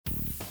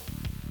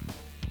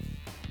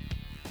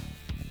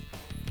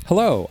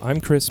Hello,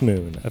 I'm Chris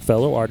Moon, a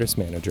fellow artist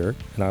manager,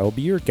 and I will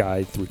be your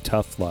guide through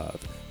Tough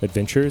Love,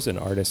 Adventures in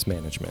Artist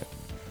Management.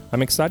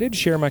 I'm excited to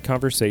share my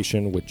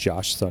conversation with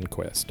Josh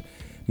Sundquist,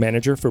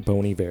 manager for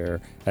Bon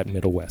Iver at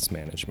Middle West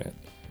Management.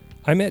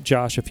 I met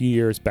Josh a few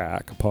years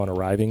back upon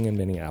arriving in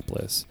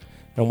Minneapolis,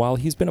 and while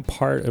he's been a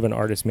part of an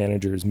artist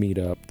manager's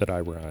meetup that I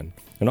run,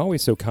 and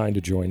always so kind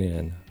to join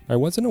in, I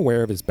wasn't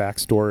aware of his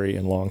backstory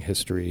and long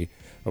history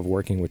of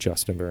working with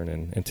Justin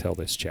Vernon until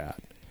this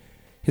chat.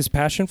 His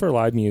passion for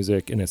live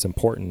music and its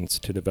importance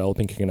to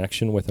developing a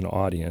connection with an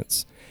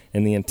audience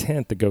and the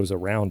intent that goes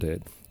around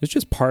it is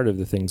just part of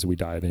the things we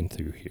dive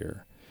into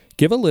here.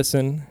 Give a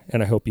listen,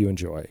 and I hope you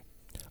enjoy.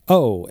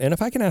 Oh, and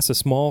if I can ask a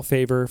small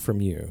favor from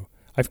you,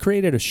 I've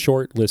created a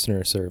short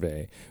listener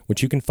survey,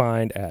 which you can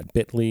find at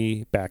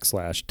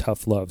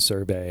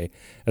bit.ly/toughlovesurvey,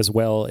 as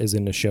well as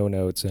in the show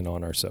notes and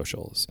on our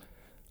socials.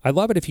 I'd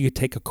love it if you could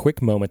take a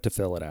quick moment to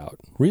fill it out.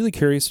 Really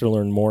curious to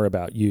learn more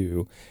about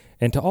you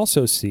and to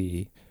also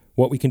see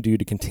what we can do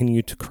to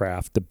continue to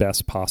craft the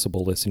best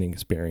possible listening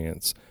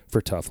experience for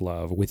Tough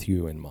Love with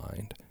you in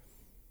mind.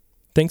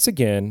 Thanks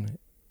again,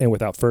 and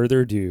without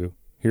further ado,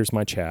 here's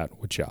my chat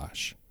with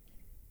Josh.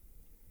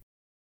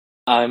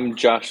 I'm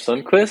Josh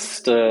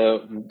Sundquist,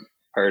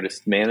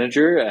 artist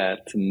manager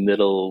at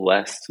Middle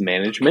West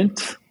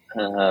Management,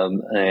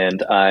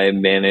 and I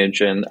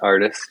manage an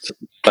artist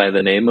by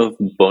the name of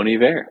Bon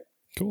Iver.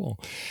 Cool.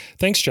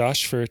 Thanks,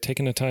 Josh, for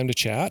taking the time to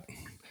chat.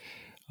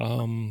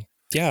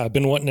 I've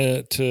been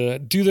wanting to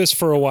do this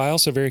for a while,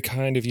 so very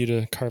kind of you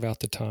to carve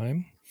out the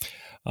time.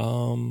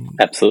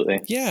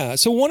 Absolutely. Yeah.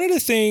 So one of the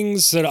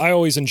things that I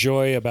always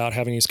enjoy about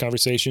having these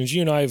conversations,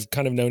 you and I have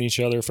kind of known each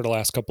other for the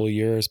last couple of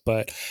years,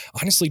 but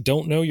honestly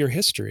don't know your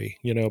history,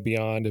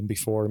 beyond and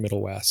before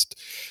Middle West.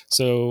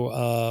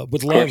 So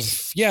would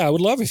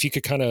love if you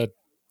could kind of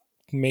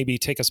maybe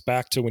take us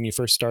back to when you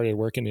first started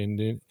working in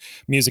the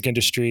music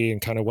industry and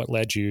kind of what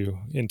led you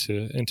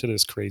into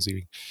this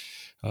crazy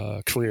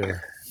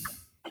career.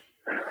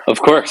 Of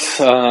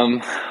course.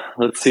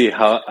 Let's see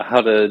how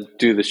to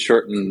do the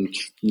short and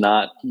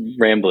not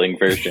rambling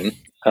version.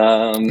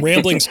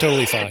 Rambling's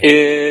totally fine.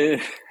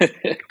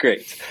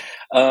 Great.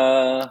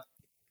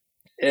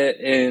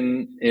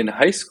 In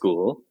high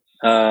school,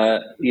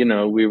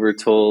 we were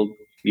told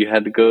you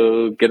had to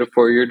go get a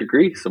 4-year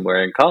degree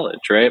somewhere in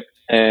college, right?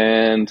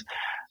 And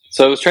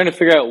so I was trying to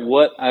figure out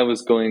what I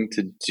was going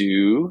to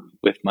do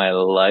with my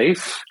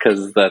life,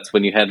 because that's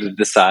when you had to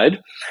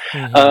decide.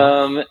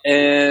 Mm-hmm.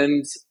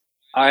 And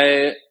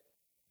I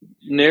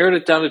narrowed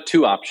it down to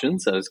 2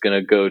 options. I was going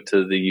to go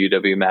to the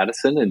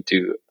UW-Madison and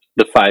do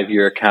the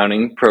 5-year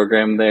accounting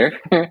program there,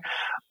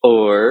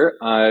 or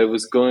I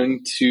was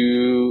going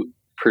to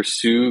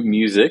pursue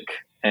music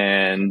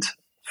and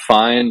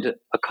find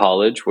a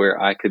college where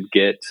I could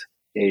get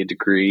a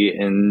degree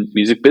in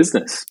music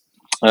business,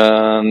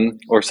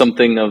 or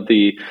something of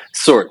the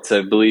sorts.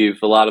 I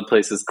believe a lot of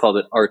places called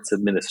it arts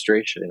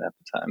administration at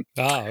the time.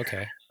 Ah,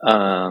 okay.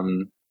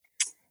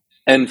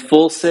 And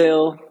Full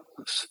Sail,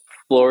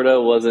 Florida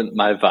wasn't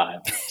my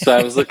vibe. So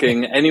I was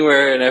looking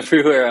anywhere and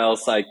everywhere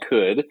else I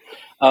could.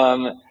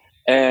 Also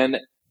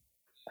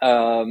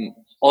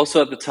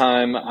at the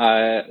time,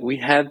 we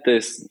had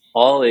this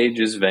all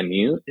ages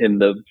venue in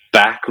the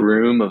back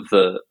room of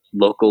the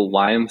local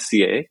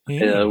YMCA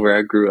where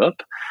I grew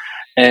up.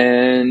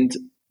 And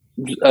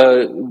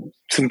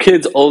some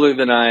kids older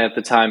than I at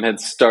the time had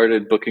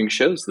started booking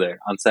shows there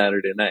on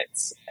Saturday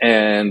nights.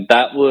 And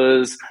that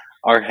was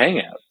our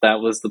hangout. That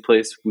was the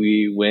place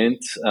we went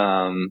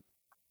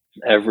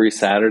every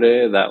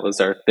Saturday. That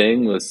was our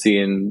thing, was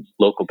seeing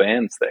local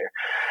bands there.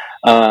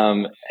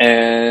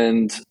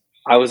 And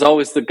I was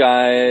always the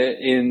guy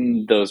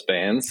in those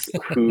bands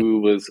who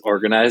was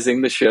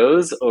organizing the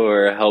shows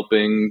or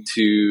helping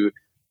to,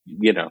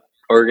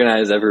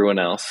 organize everyone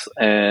else.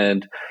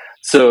 And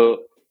so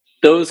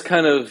those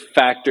kind of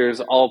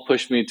factors all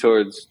pushed me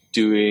towards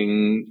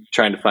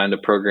trying to find a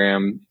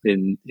program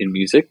in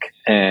music.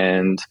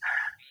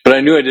 But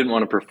I knew I didn't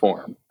want to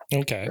perform.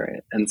 Okay.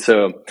 Right. And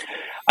so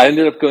I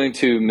ended up going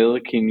to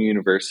Millikin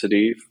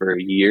University for a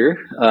year.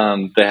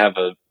 They have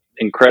an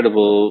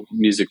incredible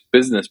music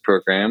business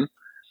program,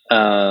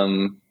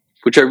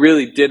 which I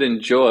really did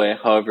enjoy.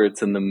 However,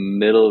 it's in the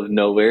middle of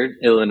nowhere,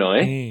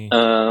 Illinois.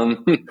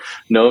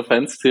 No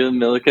offense to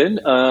Millikin,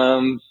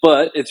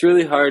 but it's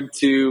really hard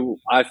to,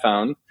 I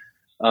found,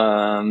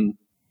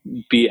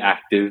 be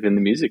active in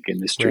the music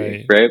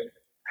industry, right?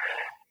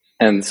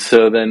 And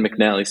so then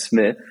McNally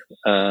Smith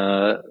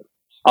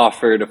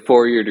offered a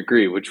 4-year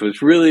degree, which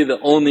was really the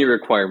only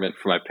requirement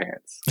for my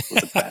parents,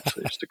 was a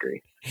bachelor's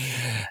degree.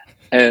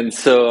 And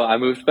so I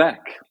moved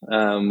back,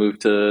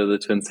 moved to the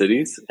Twin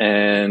Cities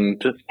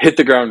and hit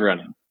the ground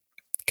running.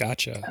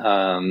 Gotcha.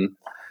 I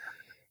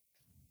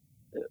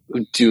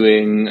was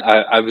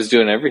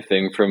doing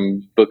everything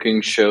from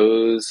booking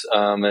shows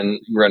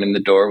and running the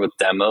door with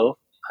Demo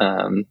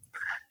and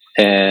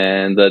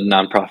the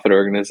nonprofit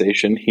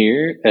organization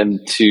here,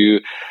 and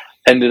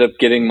ended up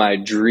getting my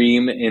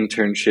dream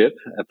internship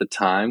at the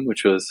time,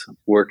 which was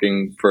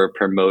working for a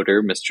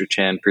promoter, Mr.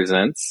 Chan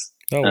Presents.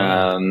 Oh,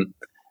 wow.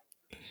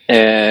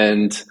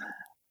 and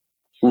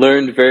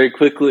learned very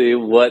quickly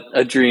what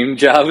a dream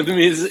job in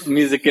the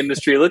music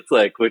industry looked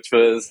like, which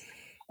was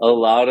a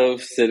lot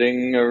of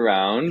sitting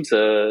around.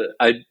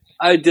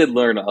 I did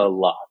learn a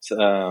lot,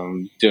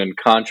 doing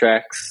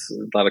contracts,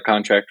 a lot of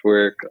contract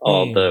work,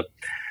 all the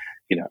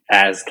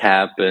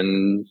ASCAP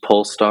and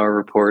Polestar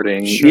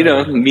reporting,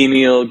 Sure.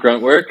 menial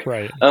grunt work.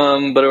 Right.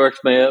 But I worked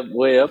my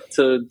way up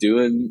to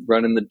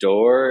running the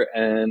door,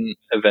 and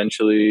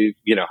eventually,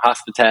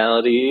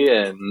 hospitality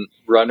and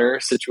runner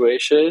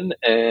situation,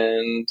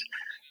 and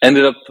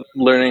ended up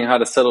learning how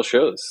to settle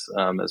shows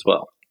as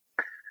well.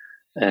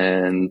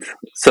 And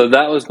so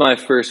that was my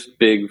first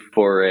big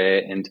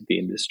foray into the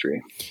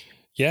industry.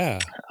 Yeah.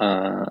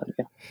 Yeah.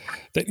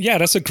 Yeah,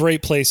 that's a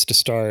great place to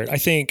start. I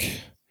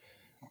think,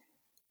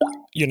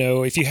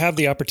 if you have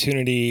the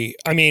opportunity,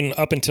 I mean,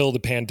 up until the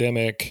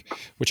pandemic,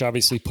 which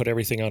obviously put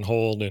everything on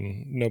hold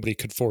and nobody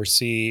could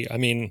foresee, I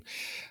mean,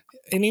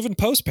 and even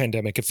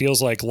post-pandemic, it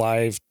feels like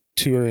live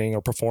touring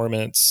or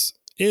performance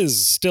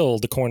is still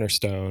the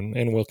cornerstone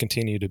and will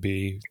continue to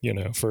be,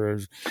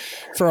 for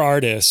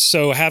artists.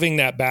 So having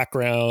that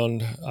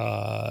background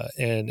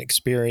and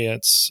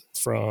experience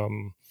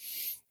from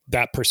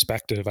that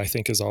perspective, I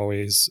think, is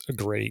always a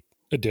great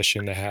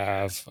addition to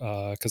have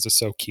because it's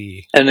so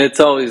key. And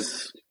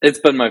it's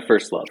been my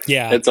first love.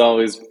 Yeah. It's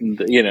always,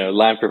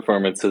 live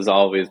performance has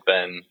always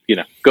been,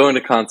 going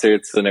to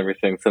concerts and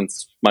everything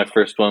since my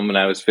first one when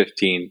I was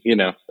 15,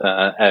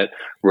 at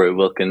Roy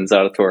Wilkins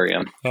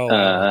Auditorium. Oh,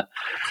 wow.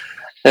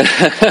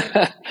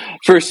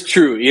 First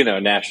true,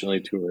 nationally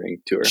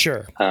touring tour.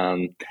 Sure.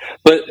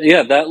 But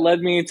yeah, that led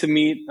me to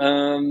meet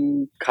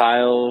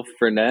Kyle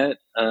Furnett,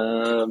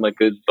 my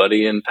good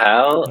buddy and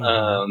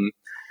pal,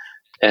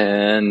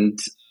 and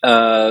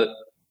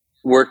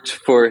worked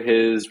for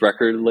his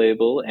record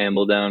label,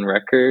 Ambledown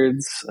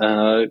Records,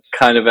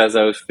 kind of as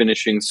I was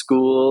finishing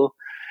school,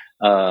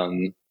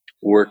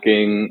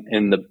 working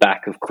in the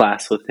back of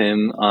class with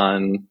him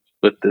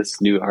with this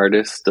new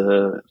artist,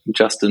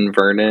 Justin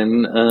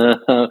Vernon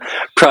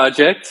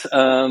project.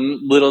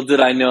 Little did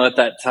I know at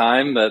that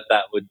time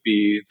that would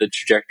be the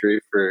trajectory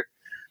for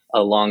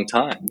a long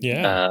time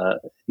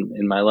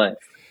in my life.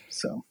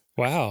 So.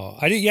 Wow.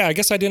 I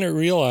guess I didn't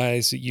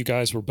realize that you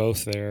guys were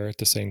both there at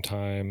the same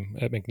time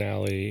at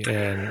McNally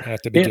and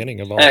at the beginning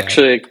of all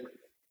that.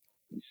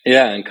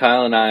 Yeah, and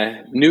Kyle and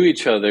I knew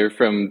each other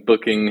from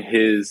booking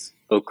his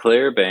Eau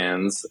Claire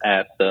bands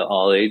at the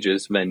all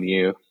ages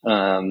venue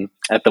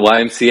at the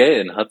YMCA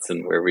in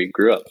Hudson, where we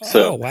grew up.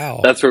 So wow.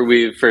 That's where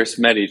we first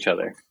met each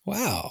other.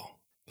 Wow.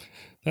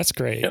 That's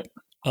great. Yep.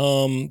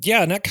 And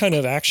that kind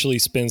of actually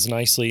spins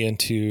nicely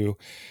into,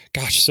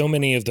 so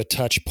many of the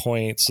touch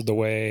points, the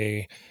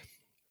way,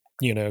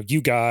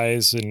 you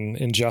guys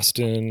and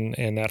Justin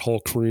and that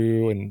whole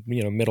crew and,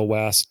 Middle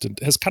West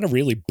has kind of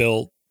really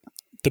built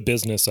the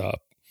business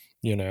up.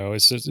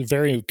 It's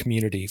very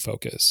community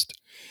focused.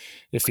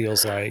 It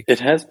feels like it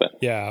has been.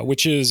 Yeah.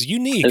 Which is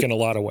unique in a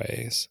lot of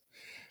ways.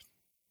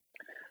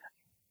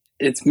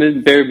 It's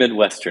very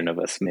Midwestern of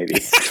us, maybe.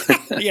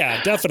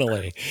 Yeah,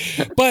 definitely.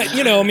 But,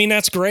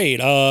 that's great.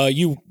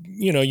 You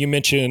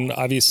mentioned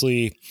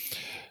obviously,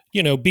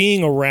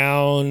 being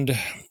around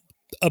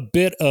a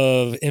bit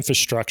of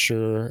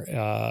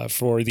infrastructure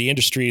for the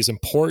industry is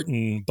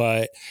important,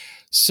 but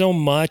so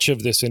much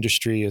of this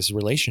industry is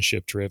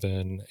relationship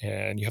driven,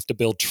 and you have to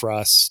build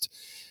trust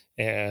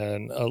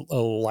and a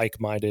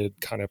like-minded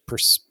kind of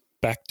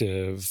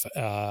perspective.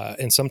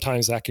 And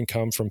sometimes that can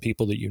come from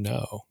people that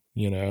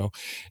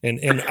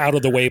and out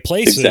of the way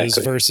places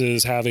exactly.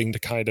 Versus having to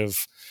kind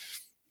of,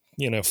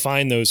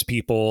 find those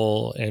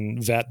people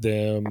and vet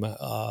them,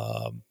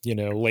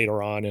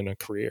 later on in a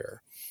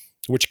career,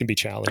 which can be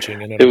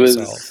challenging in and of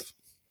itself.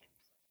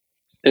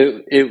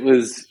 It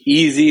was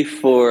easy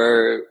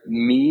for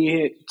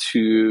me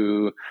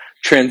to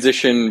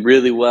transition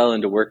really well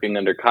into working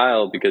under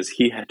Kyle because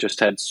he had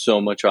just had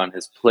so much on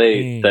his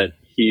plate that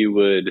he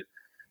would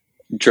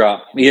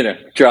drop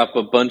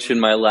a bunch in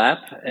my lap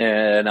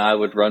and I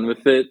would run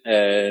with it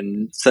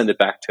and send it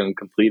back to him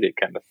completed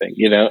kind of thing,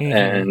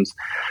 and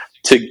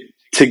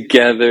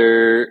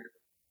together,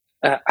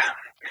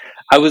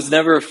 I was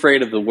never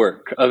afraid of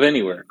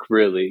any work,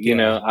 really.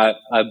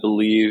 I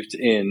believed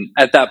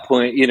at that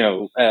point,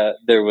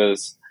 there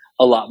was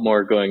a lot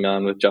more going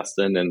on with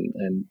Justin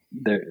and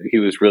he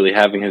was really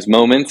having his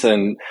moments,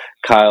 and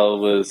Kyle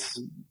was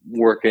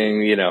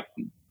working,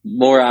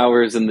 more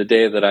hours in the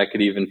day that I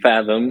could even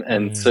fathom.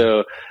 And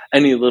so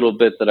any little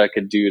bit that I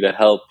could do to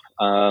help,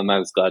 I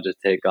was glad to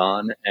take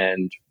on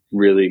and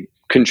really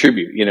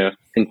contribute,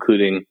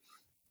 including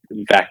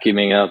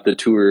vacuuming out the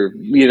tour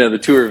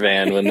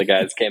van when the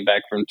guys came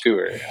back from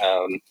tour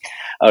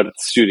out at the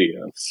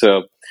studio.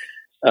 So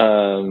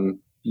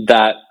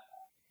that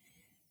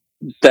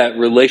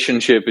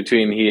relationship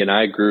between he and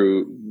I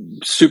grew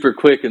super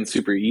quick and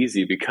super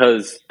easy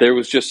because there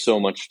was just so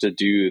much to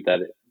do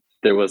that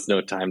there was no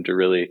time to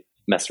really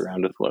mess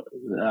around with what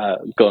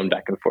going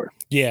back and forth.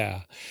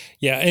 Yeah.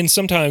 Yeah. And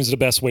sometimes the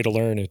best way to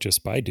learn is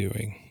just by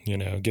doing,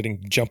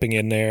 jumping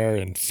in there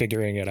and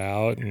figuring it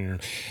out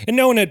and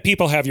knowing that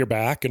people have your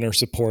back and are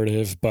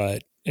supportive,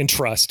 and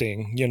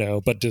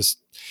trusting, but just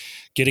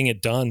getting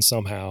it done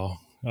somehow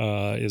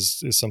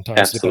is sometimes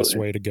Absolutely. the best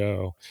way to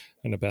go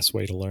and the best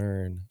way to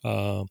learn.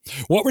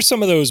 What were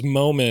some of those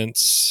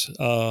moments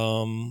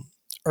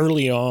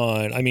early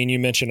on? I mean, you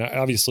mentioned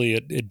obviously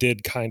it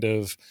did kind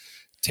of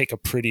take a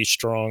pretty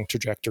strong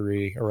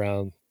trajectory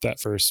around that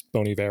first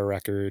Bon Iver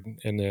record.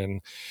 And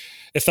then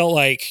it felt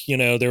like,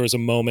 there was a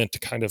moment to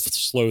kind of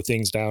slow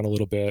things down a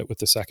little bit with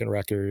the second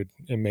record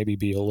and maybe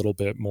be a little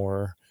bit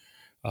more,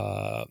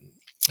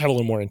 have a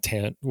little more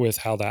intent with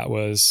how that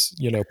was,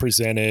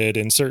 presented.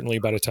 And certainly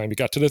by the time you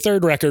got to the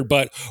third record,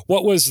 but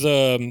what was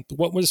some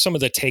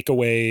of the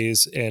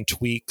takeaways and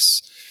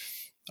tweaks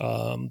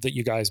that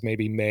you guys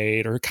maybe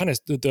made, or kind of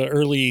the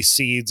early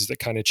seeds that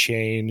kind of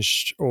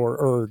changed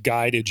or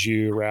guided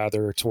you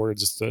rather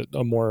towards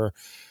a more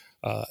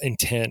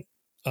intent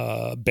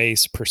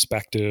based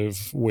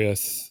perspective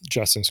with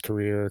Justin's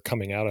career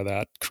coming out of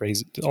that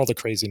all the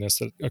craziness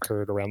that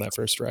occurred around that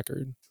first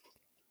record?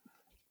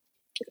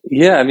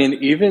 Yeah, I mean,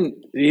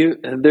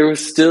 there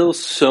was still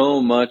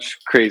so much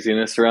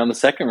craziness around the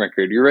second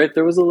record. You're right,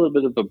 there was a little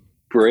bit of a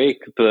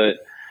break, but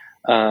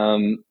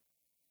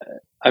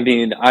I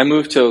mean, I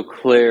moved to Eau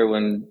Claire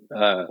when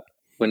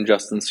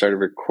Justin started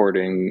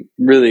recording,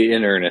 really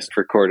in earnest,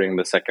 recording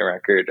the second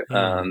record,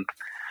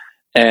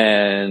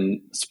 and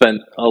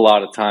spent a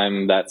lot of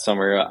time that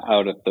summer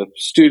out at the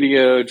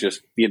studio,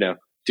 just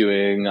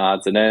doing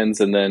odds and ends,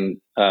 and then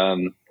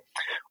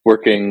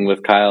working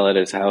with Kyle at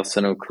his house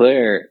in Eau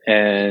Claire.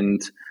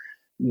 And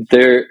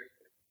there,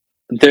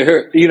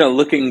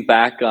 looking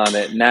back on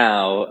it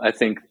now, I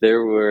think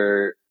there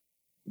were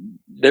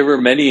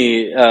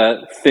many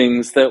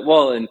things that,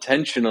 while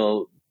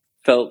intentional,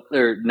 felt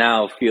or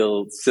now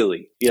feel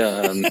silly.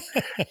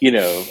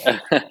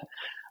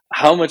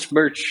 How much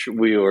merch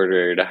we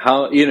ordered,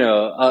 how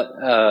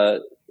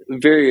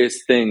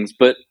various things.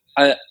 But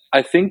I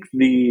think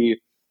the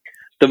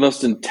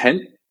most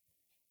intent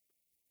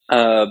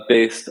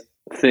based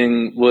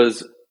thing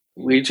was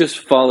we just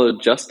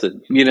followed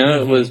Justin.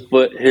 It was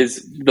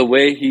the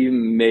way he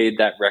made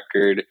that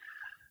record,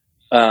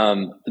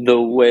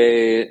 the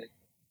way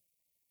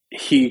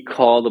he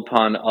called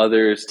upon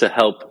others to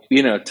help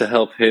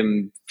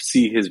him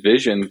see his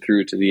vision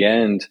through to the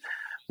end,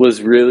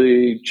 was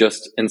really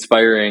just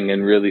inspiring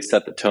and really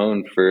set the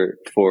tone for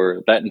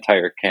that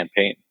entire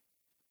campaign.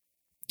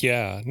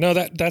 Yeah, no,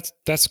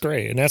 that's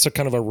great. And that's a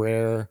kind of a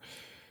rare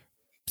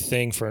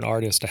thing for an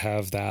artist to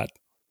have, that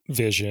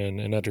vision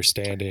and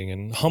understanding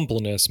and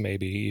humbleness,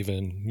 maybe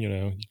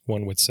even,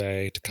 one would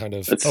say, to kind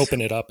of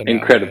open it up.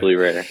 Incredibly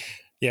rare.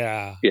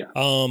 Yeah. Yeah.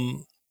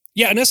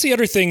 And that's the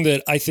other thing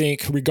that I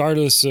think,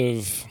 regardless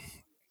of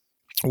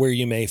where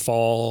you may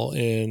fall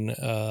in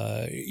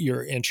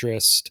your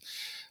interest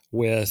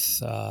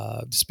with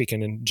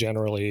speaking in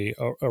generally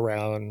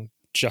around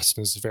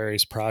Justin's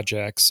various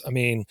projects, I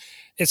mean,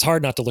 it's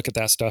hard not to look at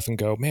that stuff and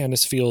go, man,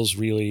 this feels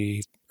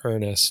really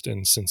earnest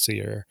and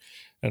sincere.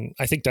 And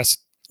I think that's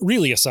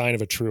really a sign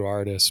of a true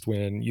artist,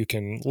 when you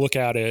can look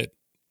at it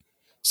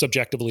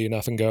subjectively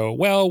enough and go,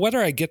 well,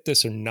 whether I get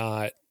this or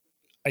not,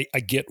 I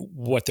get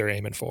what they're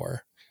aiming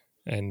for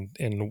and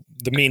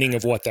the meaning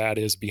of what that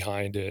is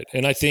behind it.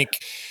 And I think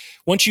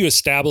once you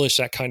establish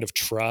that kind of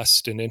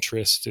trust and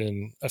interest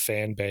in a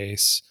fan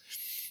base,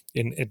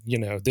 then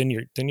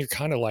you're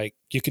kind of like,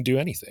 you can do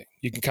anything.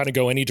 You can kind of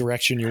go any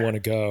direction you want to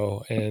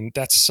go. And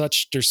I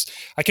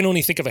can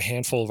only think of a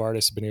handful of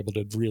artists who've been able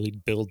to really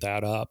build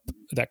that up,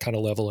 that kind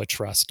of level of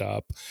trust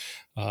up,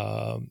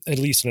 at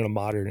least in a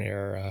modern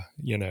era,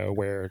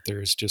 where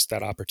there's just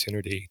that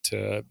opportunity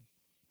to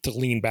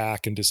lean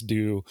back and just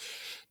do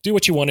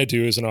what you want to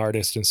do as an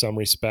artist in some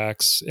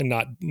respects, and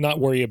not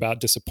worry about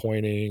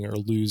disappointing or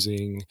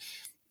losing,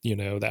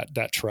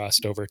 that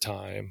trust over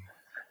time.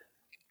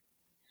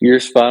 You're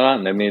spot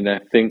on. I mean, I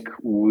think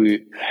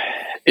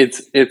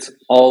it's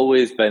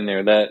always been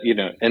there, that,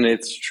 and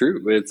it's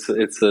true.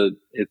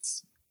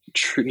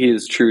 He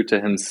is true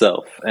to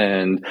himself,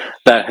 and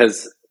that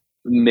has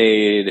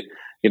made,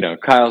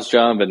 Kyle's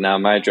job and now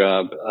my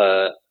job,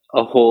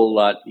 a whole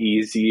lot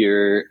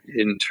easier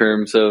in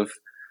terms of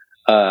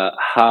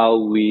how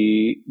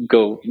we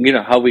go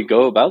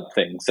about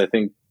things. I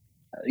think,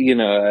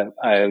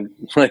 I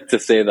like to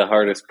say the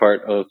hardest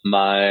part of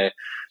my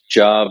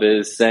job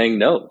is saying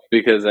no,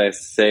 because I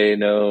say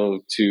no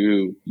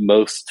to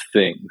most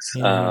things.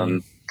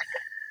 And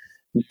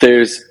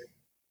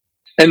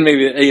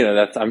maybe,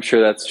 I'm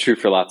sure that's true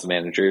for lots of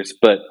managers,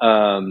 but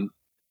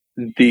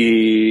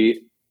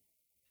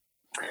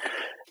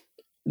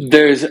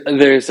there's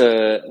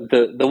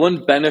the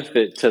one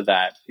benefit to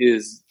that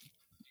is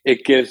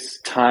it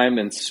gives time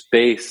and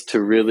space to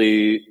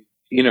really,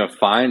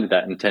 find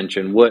that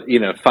intention,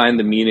 find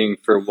the meaning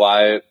for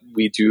why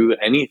we do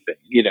anything,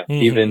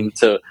 even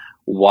to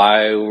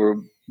why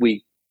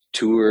we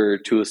tour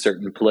to a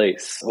certain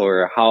place,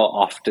 or how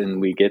often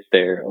we get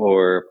there,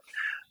 or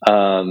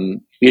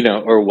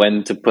or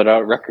when to put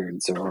out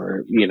records,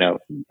 or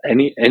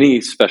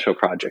any special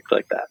project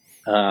like that.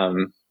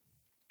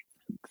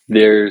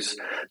 There's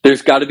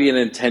got to be an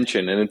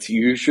intention, and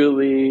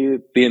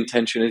the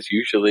intention is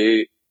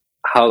usually,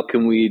 how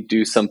can we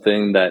do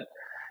something that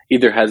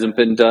either hasn't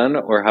been done,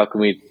 or how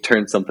can we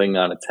turn something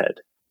on its head?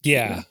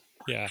 Yeah.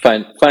 Yeah.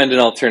 Find an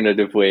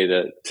alternative way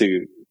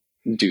to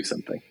do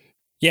something.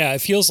 Yeah.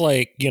 It feels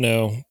like,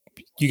 you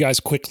guys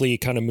quickly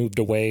kind of moved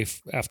away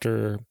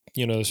after,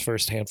 this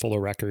first handful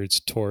of records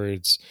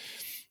towards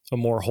a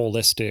more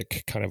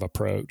holistic kind of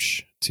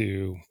approach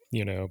to,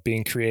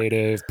 being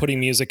creative, putting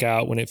music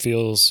out when it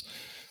feels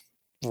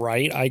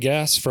right, I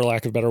guess, for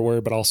lack of a better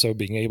word, but also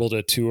being able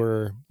to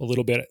tour a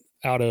little bit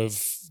out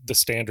of the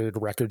standard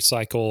record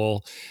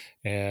cycle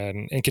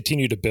and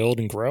continue to build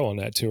and grow on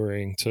that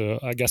touring to,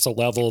 I guess, a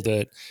level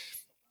that,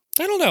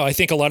 I don't know, I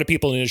think a lot of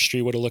people in the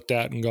industry would have looked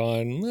at and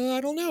gone, well,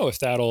 I don't know if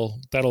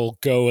that'll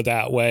go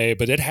that way,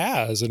 but it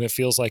has, and it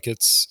feels like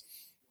it's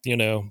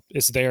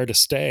there to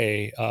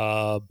stay,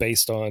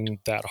 based on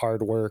that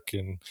hard work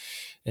and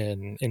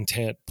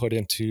intent put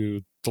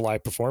into the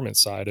live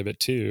performance side of it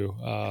too.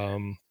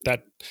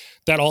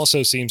 That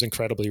also seems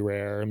incredibly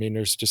rare. I mean,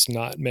 there's just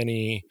not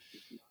many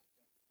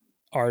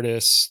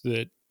artists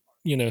that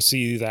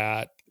see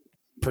that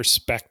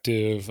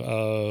perspective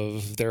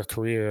of their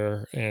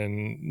career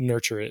and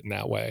nurture it in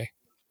that way.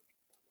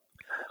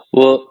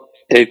 Well,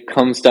 it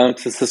comes down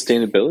to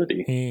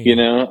sustainability.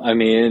 I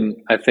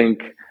mean, I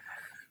think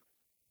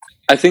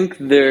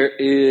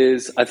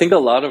a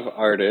lot of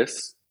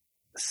artists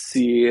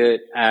see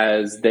it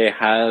as they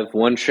have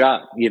one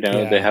shot.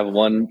 They have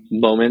one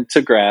moment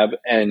to grab,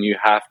 and you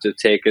have to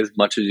take as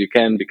much as you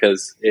can,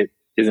 because it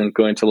isn't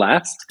going to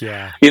last.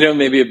 Yeah.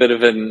 Maybe a bit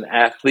of an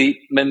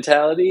athlete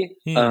mentality.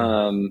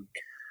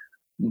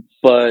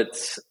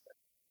 But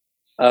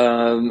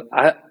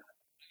I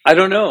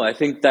don't know. I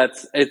think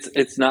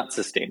it's not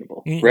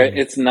sustainable, right?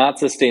 It's not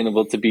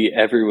sustainable to be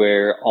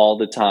everywhere all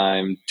the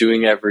time,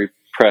 doing every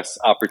press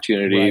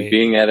opportunity,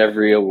 being at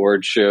every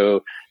award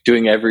show,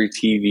 doing every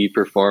TV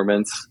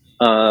performance.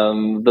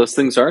 Those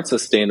things aren't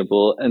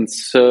sustainable. And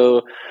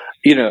so,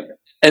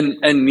 and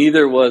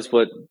neither was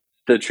what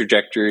the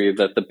trajectory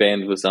that the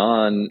band was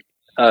on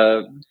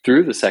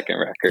through the second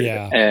record.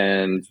 Yeah.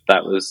 And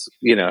that was,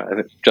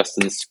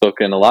 Justin's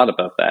spoken a lot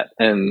about that.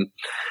 And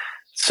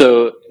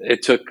so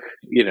it took,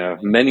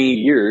 many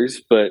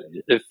years, but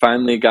it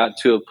finally got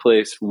to a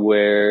place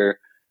where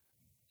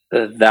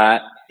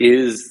that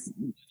is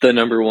the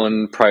number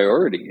one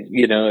priority,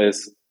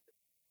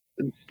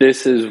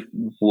 this is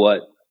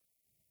what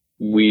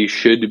we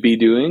should be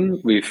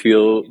doing. We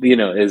feel,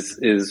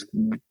 is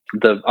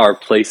our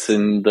place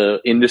in the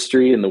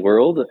industry, in the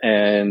world.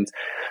 And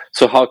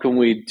so how can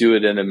we do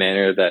it in a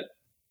manner that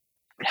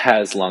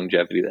has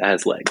longevity, that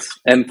has legs?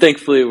 And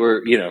thankfully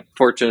we're,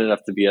 fortunate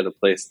enough to be at a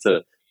place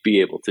to be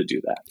able to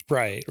do that.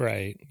 Right.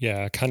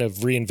 Yeah. Kind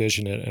of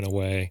re-envision it in a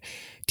way,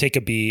 take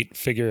a beat,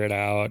 figure it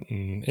out,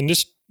 and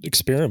just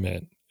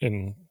experiment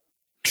and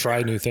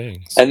try new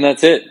things. And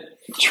that's it.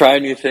 Try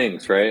new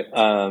things, right?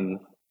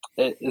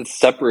 It's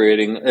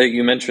separating.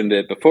 You mentioned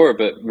it before,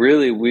 but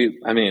really,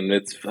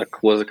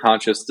 was a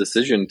conscious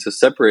decision to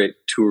separate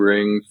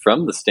touring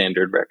from the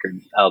standard record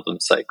album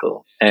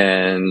cycle,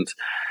 and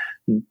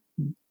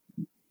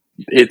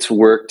it's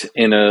worked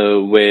in a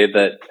way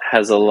that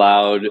has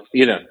allowed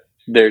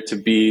there to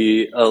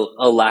be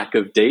a lack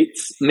of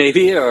dates,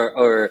 maybe,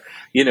 or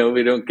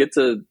we don't get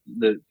to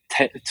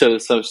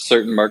some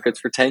certain markets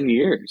for 10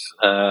 years.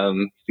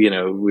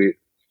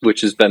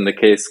 Which has been the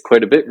case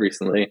quite a bit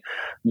recently,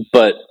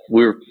 but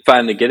we're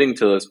finally getting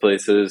to those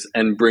places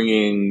and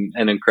bringing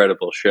an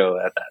incredible show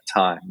at that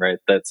time, right?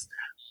 That's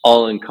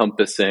all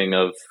encompassing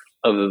of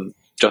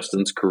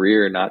Justin's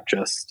career, not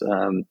just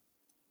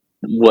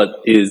what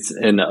is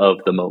in of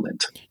the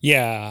moment.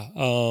 Yeah.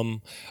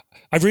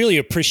 I've really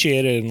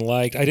appreciated and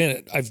liked.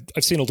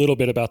 I've seen a little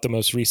bit about the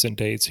most recent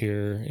dates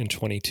here in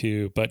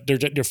 22, but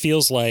there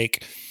feels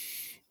like,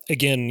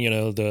 again,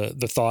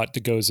 the thought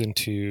that goes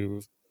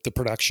into the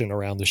production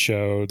around the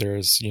show.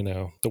 There's,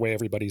 the way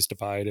everybody's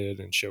divided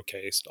and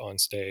showcased on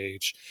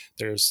stage.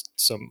 There's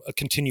a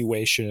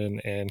continuation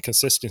and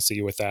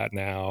consistency with that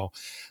now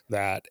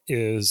that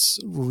is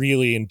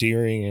really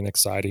endearing and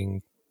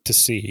exciting to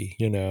see.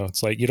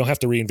 It's like you don't have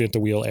to reinvent the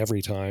wheel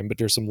every time, but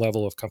there's some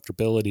level of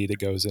comfortability that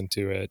goes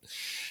into it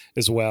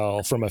as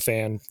well from a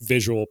fan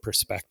visual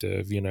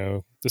perspective.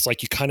 It's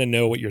like you kind of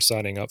know what you're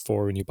signing up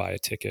for when you buy a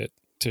ticket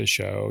to a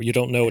show. You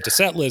don't know what the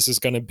set list is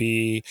going to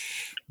be,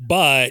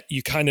 but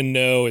you kind of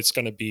know it's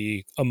going to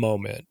be a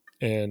moment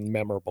and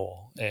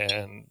memorable,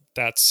 and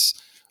that's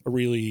a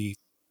really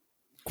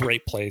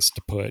great place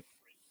to put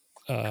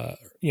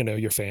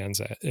your fans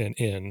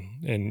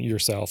in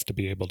yourself to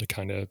be able to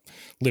kind of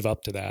live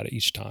up to that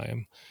each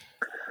time.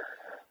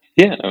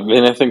 Yeah,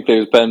 I think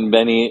there's been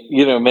many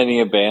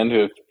a band who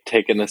have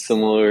taken a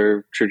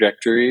similar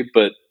trajectory,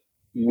 but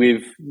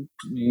we've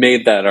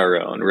made that our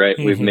own, right?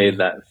 Mm-hmm. We've made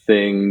that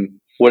thing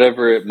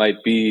whatever it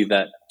might be,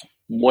 that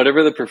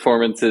whatever the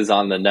performance is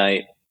on the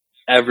night,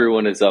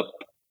 everyone is up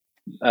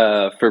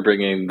for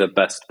bringing the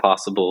best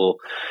possible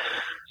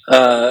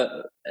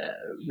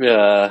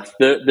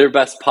their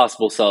best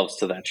possible selves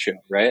to that show,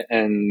 right?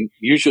 And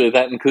usually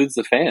that includes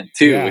the fan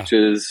too, which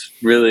is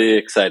really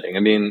exciting. I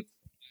mean,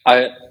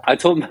 I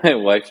told my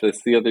wife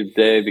this the other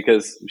day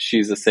because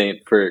she's a saint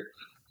for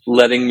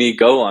letting me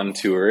go on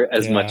tour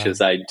as much as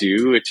I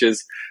do, which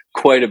is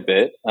quite a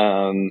bit,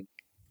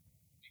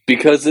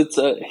 because it's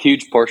a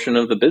huge portion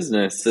of the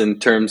business in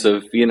terms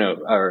of,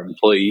 our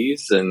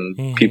employees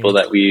and people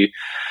that we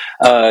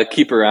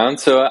keep around.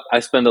 So I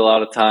spend a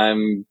lot of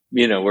time,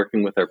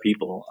 working with our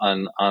people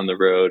on the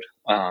road.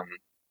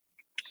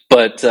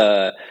 But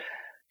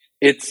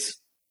it's,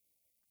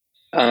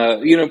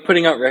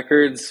 putting out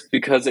records,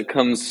 because it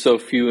comes so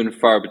few and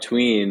far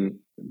between,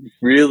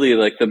 really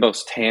like the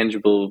most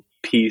tangible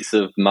piece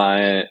of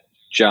my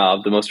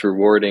job, the most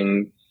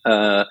rewarding,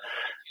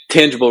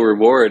 tangible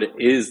reward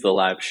is the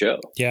live show.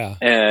 Yeah.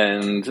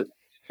 And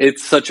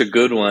it's such a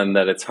good one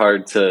that it's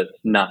hard to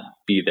not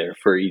be there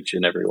for each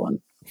and every one.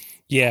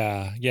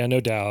 Yeah, no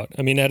doubt.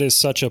 I mean, that is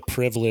such a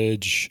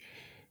privilege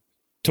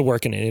to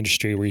work in an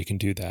industry where you can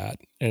do that.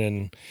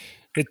 And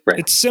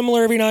it's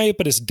similar every night,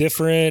 but it's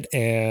different.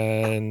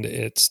 And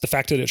it's the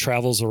fact that it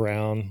travels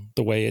around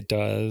the way it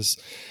does,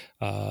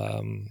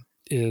 and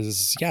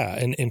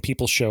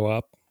people show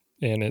up,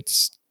 and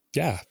it's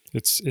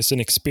an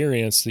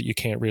experience that you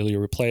can't really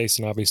replace.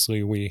 And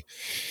obviously we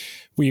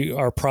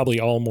are probably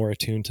all more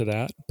attuned to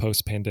that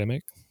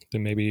post-pandemic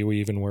than maybe we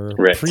even were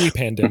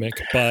pre-pandemic,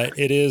 but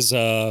it is,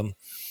 no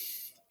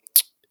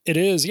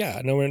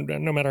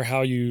matter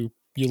how you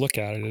look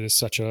at it, it is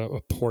such a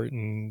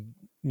important,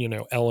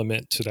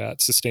 element to that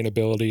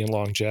sustainability and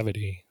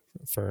longevity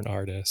for an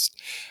artist.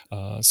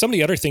 Some of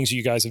the other things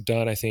you guys have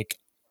done, I think,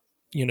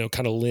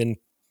 kind of lend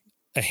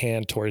a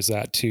hand towards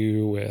that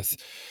too, with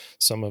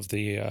some of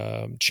the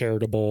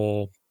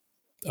charitable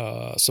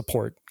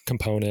support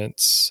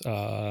components,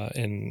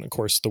 and of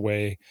course the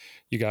way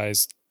you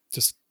guys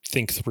just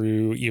think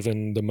through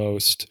even the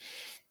most,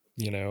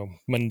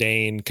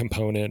 mundane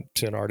component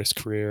to an artist's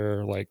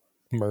career, like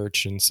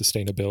merch and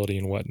sustainability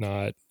and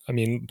whatnot. I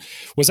mean,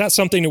 was that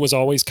something that was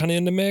always kind of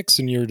in the mix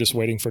and you're just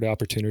waiting for the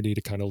opportunity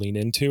to kind of lean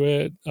into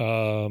it?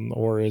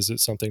 Or is it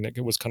something that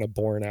was kind of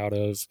born out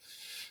of,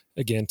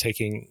 again,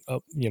 taking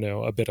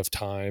a bit of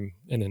time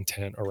and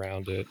intent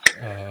around it?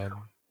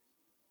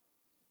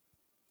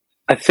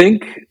 I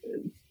think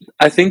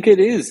it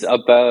is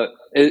about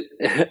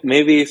it,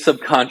 maybe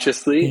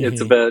subconsciously.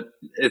 It's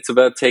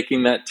about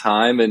taking that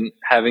time and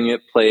having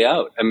it play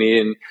out. I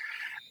mean,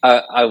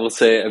 I will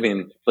say, I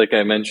mean, like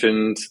I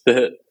mentioned,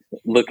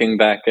 looking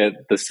back at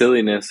the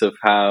silliness of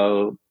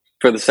how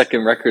for the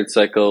second record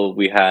cycle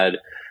we had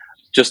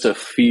just a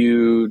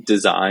few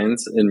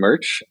designs in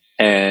merch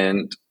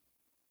and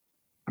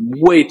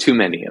way too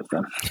many of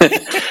them.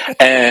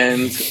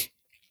 And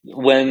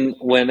when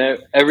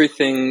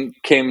everything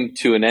came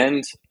to an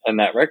end on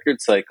that record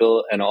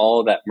cycle and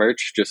all that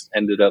merch just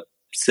ended up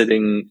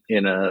sitting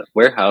in a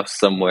warehouse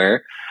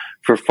somewhere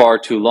for far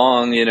too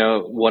long,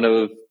 one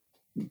of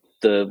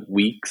the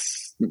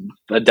weeks,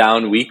 a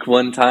down week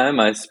one time,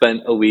 I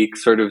spent a week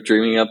sort of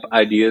dreaming up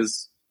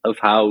ideas of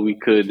how we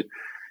could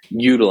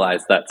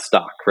utilize that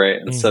stock, right?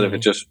 Instead of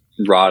it just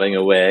rotting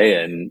away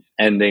and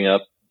ending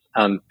up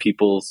on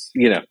people's,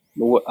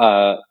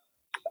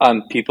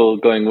 on people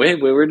going,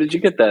 wait, where did you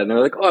get that? And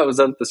they're like, I was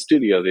at the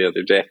studio the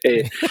other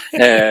day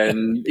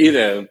and,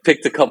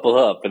 picked a couple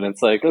up. And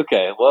it's like,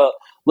 okay, well,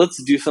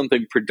 let's do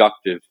something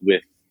productive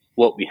with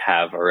what we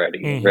have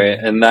already, right?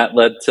 And that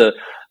led to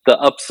the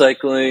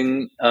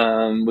upcycling,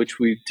 which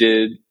we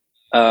did,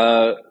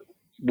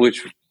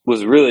 which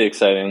was really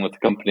exciting, with a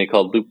company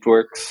called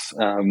Loopworks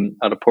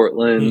out of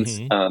Portland,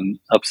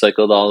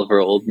 upcycled all of our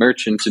old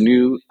merch into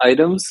new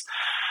items.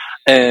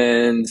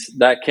 And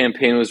that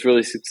campaign was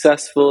really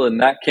successful.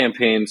 And that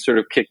campaign sort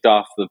of kicked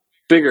off the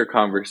bigger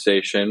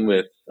conversation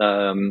with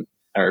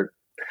our,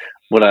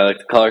 what I like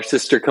to call our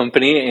sister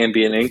company,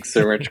 Ambient Inks,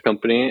 our merch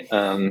company,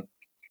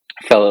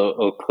 fellow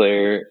Eau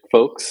Claire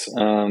folks,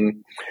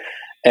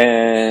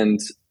 and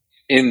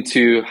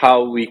into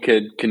how we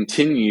could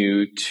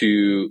continue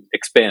to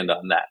expand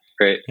on that,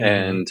 right?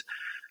 And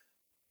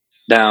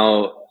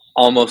now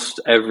almost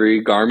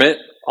every garment,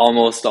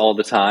 almost all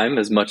the time,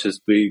 as much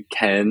as we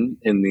can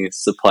in these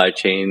supply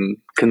chain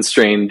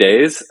constrained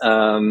days,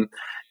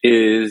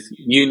 is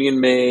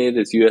union made,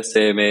 is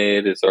USA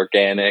made, is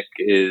organic,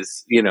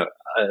 is,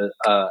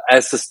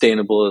 as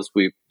sustainable as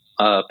we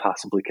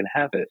possibly can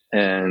have it.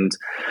 And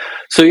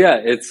so,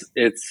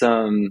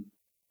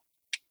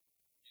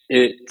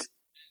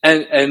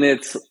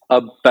 it's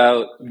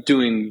about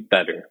doing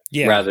better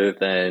rather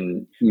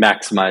than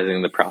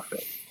maximizing the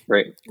profit.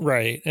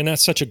 Right. And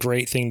that's such a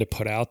great thing to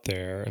put out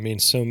there. I mean,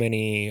 so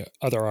many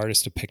other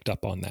artists have picked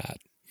up on that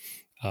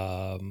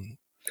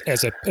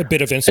as a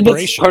bit of inspiration. And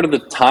it's part of the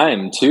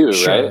time too,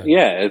 right?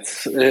 Yeah,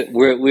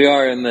 we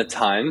are in the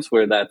times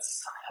where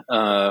that's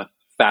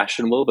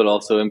fashionable, but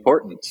also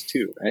important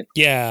too, right?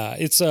 Yeah,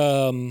 it's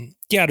I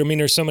mean,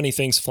 there's so many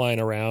things flying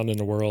around in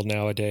the world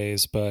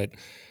nowadays, but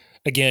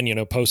again,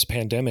 post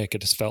pandemic, it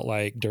just felt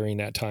like during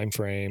that time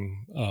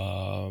frame,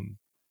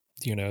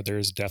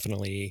 there's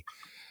definitely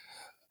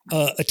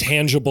a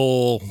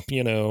tangible,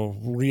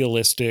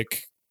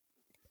 realistic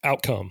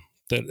outcome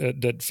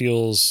that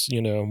feels,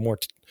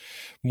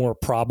 more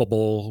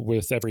probable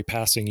with every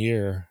passing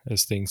year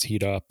as things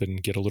heat up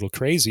and get a little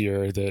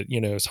crazier. That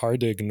it's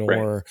hard to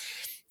ignore. Right.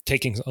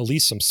 Taking at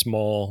least some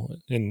small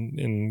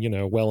and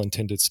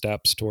well-intended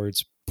steps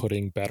towards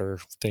putting better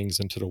things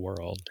into the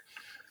world.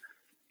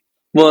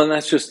 Well, and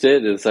that's just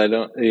it. Is I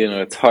don't,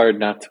 it's hard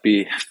not to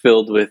be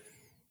filled with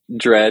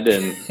dread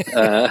and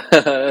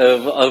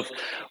of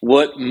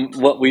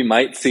what we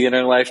might see in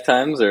our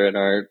lifetimes or in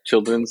our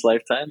children's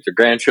lifetimes or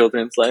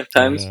grandchildren's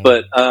lifetimes.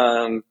 But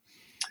all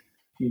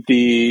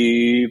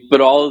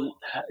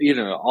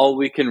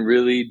we can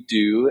really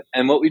do,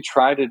 and what we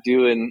try to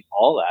do in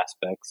all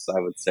aspects, I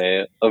would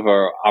say, of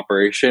our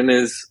operation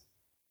is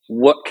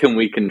what can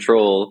we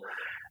control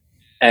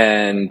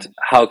and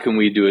how can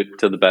we do it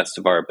to the best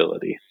of our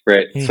ability,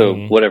 right? Mm-hmm. So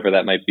whatever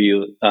that might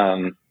be,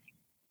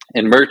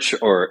 in merch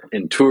or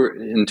in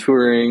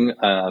touring,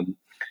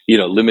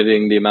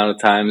 limiting the amount of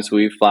times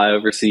we fly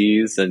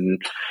overseas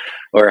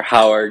or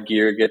how our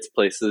gear gets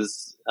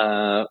places,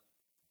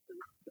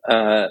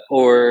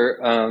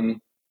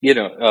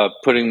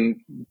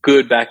 putting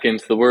good back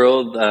into the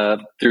world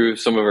through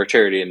some of our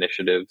charity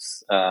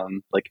initiatives,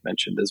 like you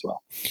mentioned as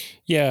well.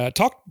 Yeah,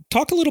 talk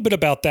a little bit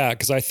about that,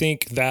 because I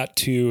think that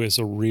too is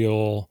a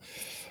real,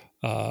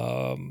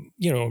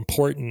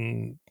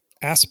 important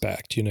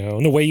aspect.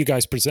 And the way you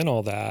guys present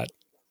all that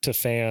to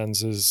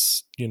fans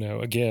is,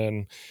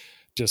 again,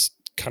 just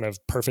kind of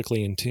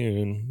perfectly in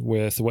tune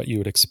with what you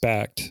would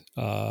expect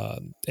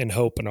and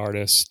hope an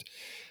artist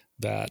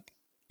that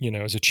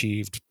has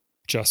achieved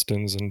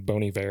Justin's and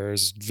Bon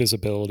Iver's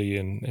visibility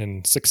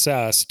and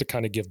success to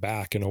kind of give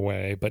back in a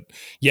way, but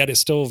yet it's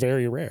still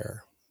very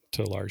rare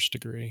to a large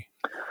degree.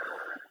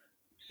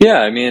 Yeah,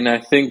 I mean, I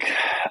think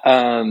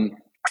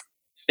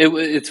it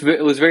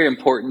was very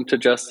important to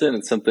Justin.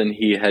 It's something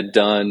he had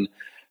done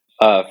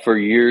for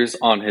years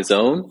on his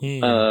own,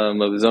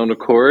 of his own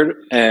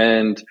accord,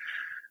 and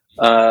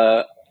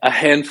a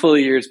handful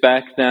of years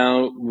back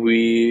now,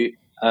 we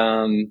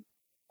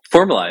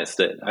formalized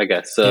it, I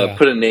guess,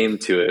 put a name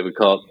to it. We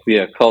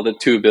called it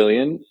 2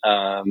 billion.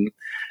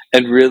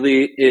 And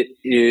really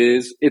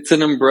it's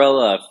an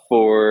umbrella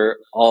for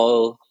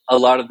a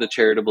lot of the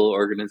charitable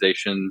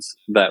organizations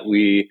that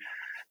we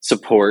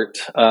support,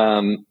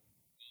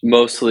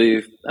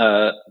 mostly,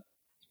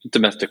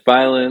 domestic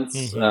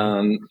violence,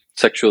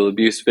 sexual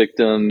abuse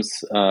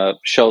victims,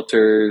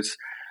 shelters,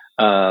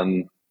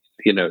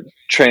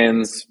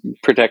 trans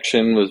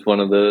protection was one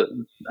of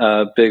the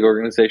big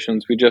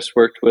organizations we just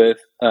worked with.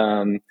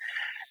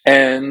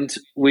 And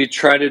we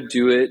try to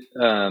do it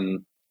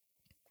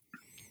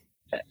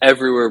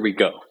everywhere we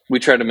go. We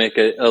try to make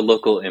a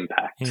local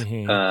impact.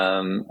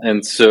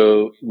 And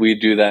so we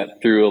do that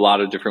through a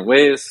lot of different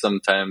ways,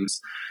 sometimes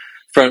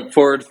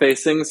forward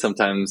facing,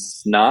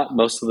 sometimes not,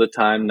 most of the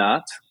time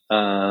not.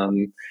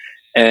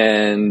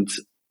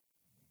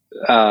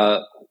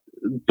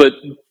 But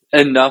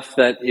enough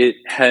that it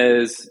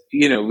has,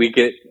 we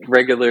get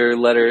regular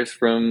letters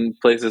from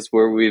places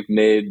where we've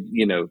made,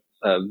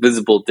 a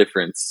visible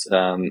difference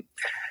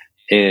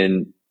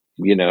in,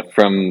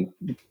 from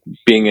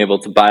being able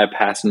to buy a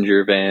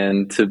passenger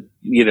van to,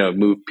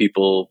 move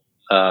people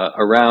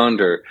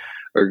around or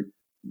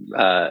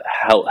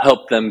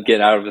help them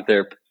get out of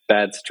their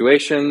bad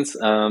situations,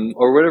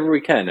 or whatever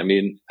we can. I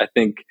mean, I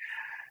think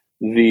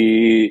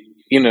we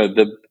aren't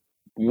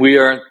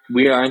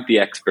the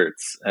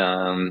experts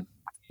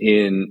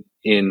in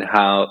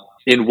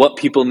what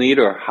people need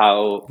or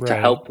how to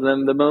help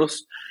them the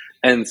most.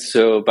 And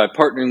so by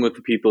partnering with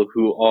the people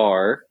who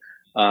are,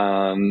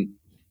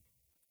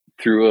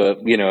 through a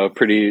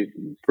pretty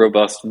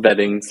robust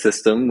vetting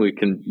system,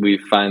 we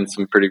find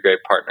some pretty great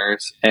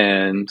partners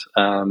and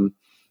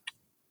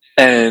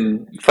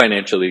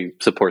financially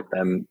support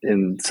them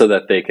so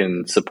that they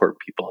can support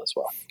people as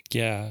well.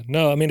 Yeah,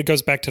 no, I mean, it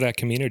goes back to that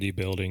community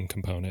building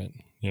component,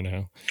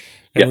 and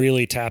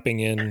really tapping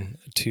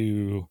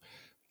into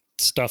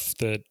stuff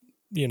that,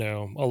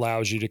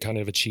 allows you to kind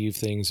of achieve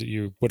things that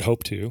you would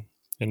hope to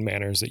in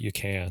manners that you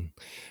can.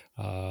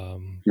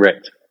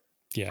 Right.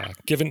 Yeah.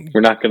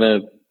 We're not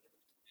going to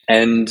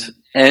end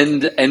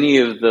any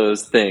of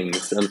those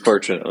things,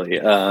 unfortunately.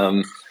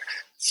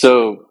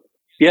 So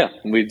yeah,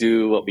 we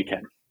do what we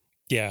can.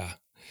 Yeah.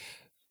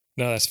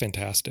 No, that's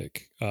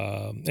fantastic.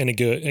 And a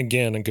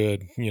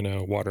good,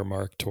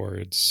 watermark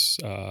towards,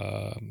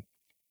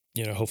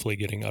 hopefully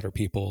getting other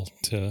people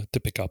to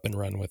pick up and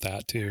run with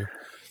that too.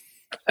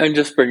 And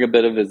just bring a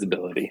bit of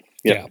visibility.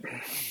 Yeah,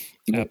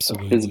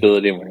 absolutely.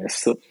 Visibility and awareness.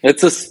 So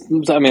it's a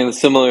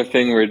similar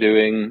thing we're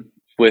doing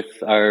with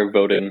our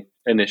voting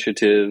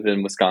initiative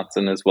in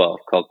Wisconsin as well,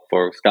 called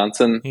For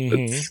Wisconsin.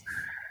 It's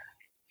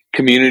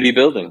community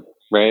building,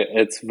 right?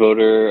 It's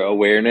voter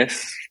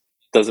awareness.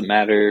 Doesn't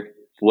matter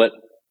what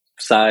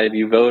side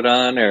you vote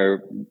on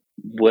or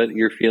what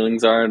your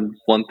feelings are on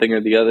one thing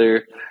or the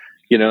other.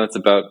 It's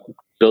about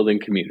building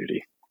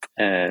community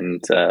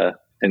and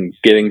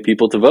getting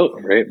people to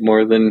vote, right?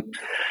 More than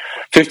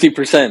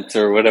 50%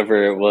 or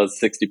whatever it was,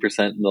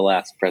 60% in the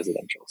last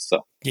presidential.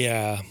 So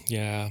yeah.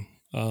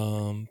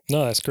 No,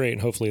 that's great.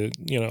 And hopefully,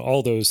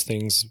 all those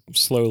things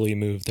slowly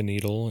move the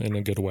needle in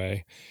a good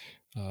way.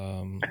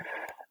 In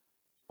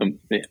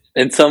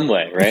some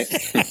way, right?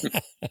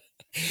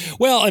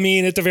 Well, I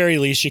mean, at the very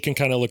least, you can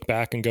kind of look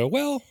back and go,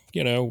 well,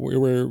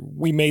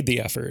 we made the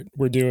effort.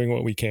 We're doing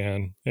what we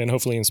can, and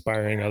hopefully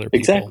inspiring other people.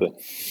 Exactly.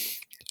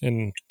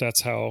 And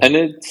that's how. And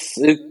it's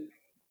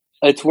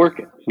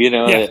working.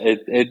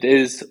 It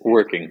is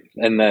working,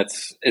 and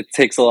it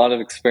takes a lot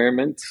of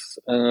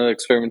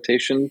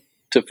experimentation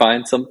to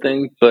find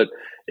something, but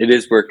it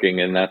is working,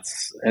 and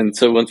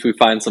so once we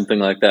find something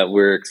like that,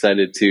 we're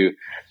excited to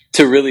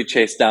really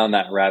chase down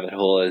that rabbit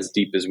hole as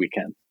deep as we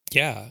can.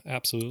 Yeah,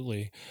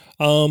 absolutely.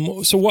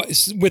 So what,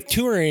 with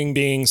touring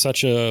being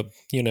such a,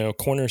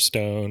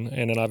 cornerstone,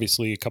 and then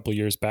obviously a couple of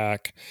years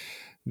back,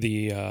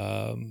 the,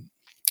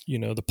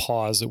 the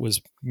pause that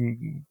was,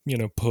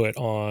 put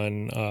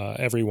on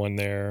everyone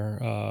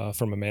there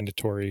from a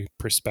mandatory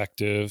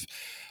perspective,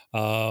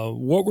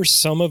 what were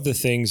some of the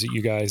things that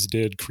you guys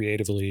did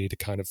creatively to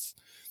kind of,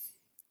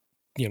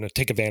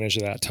 take advantage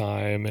of that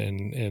time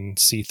and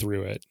see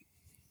through it?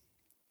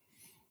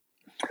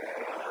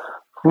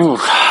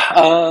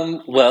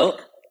 Well,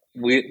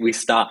 we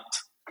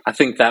stopped. I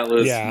think that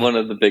was one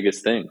of the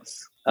biggest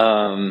things.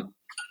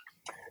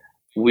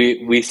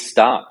 We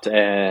stopped,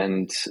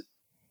 and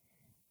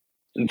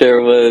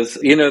there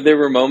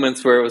were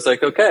moments where it was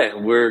like, okay,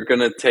 we're going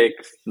to take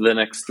the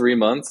next 3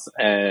 months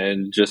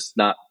and just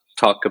not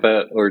talk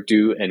about or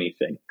do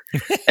anything.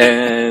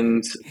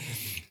 And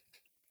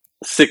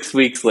 6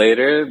 weeks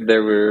later,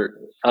 there were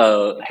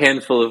a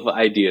handful of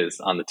ideas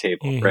on the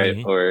table, right?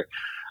 Or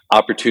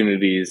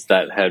opportunities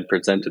that had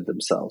presented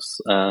themselves.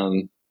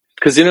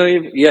 Because,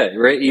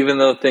 right, even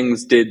though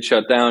things did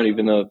shut down,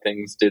 even though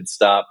things did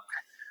stop,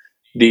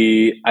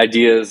 the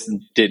ideas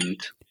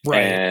didn't.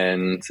 Right.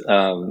 And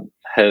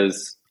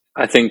has,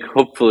 I think,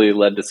 hopefully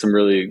led to some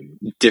really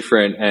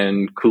different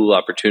and cool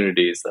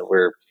opportunities that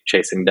we're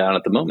chasing down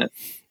at the moment.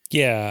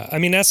 Yeah. I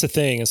mean, that's the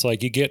thing. It's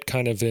like you get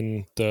kind of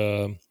in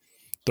the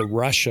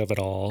rush of it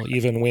all,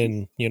 even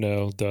when,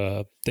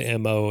 the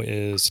MO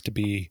is to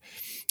be,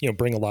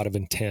 bring a lot of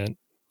intent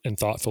and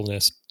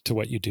thoughtfulness to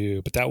what you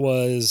do. But that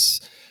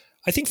was,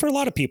 I think, for a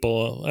lot of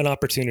people, an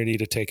opportunity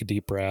to take a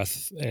deep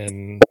breath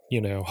and,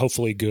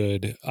 hopefully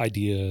good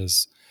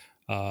ideas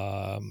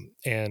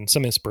and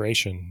some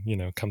inspiration,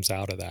 comes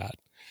out of that.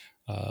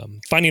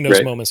 Finding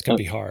those moments can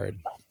be hard.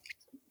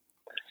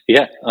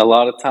 Yeah, a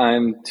lot of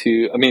time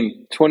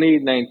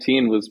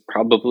 2019 was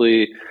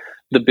probably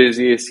the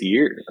busiest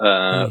year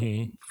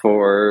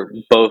for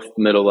both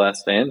Middle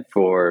West and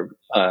for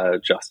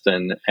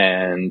Justin,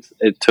 and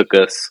it took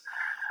us.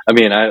 I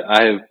went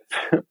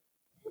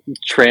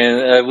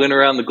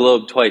around the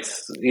globe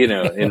twice,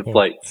 in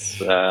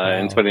flights in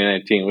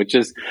 2019, which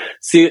is,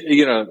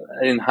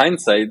 in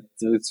hindsight,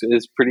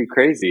 it's pretty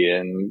crazy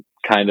and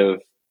kind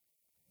of,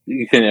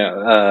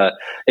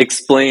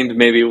 explained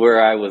maybe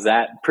where I was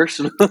at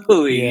personally,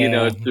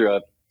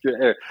 through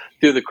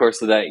the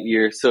course of that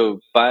year. So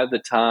by the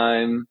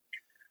time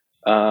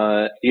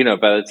that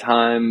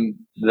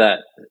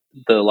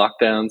the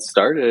lockdown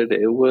started,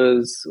 it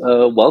was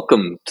a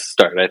welcome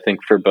start, I think,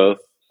 for both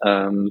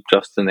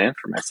Justin and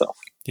for myself.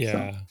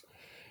 Yeah. So.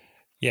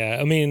 Yeah.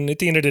 I mean, at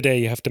the end of the day,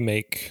 you have to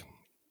make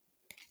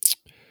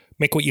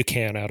what you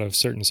can out of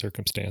certain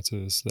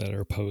circumstances that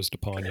are posed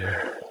upon you.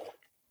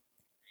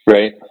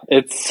 Right.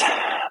 It's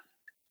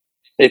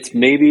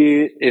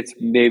maybe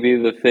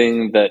the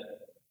thing that,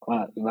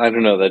 I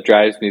don't know, that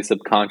drives me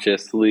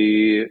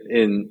subconsciously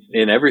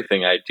in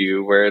everything I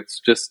do, where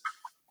it's just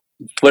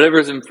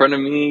whatever's in front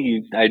of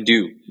me, I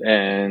do.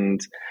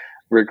 And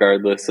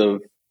regardless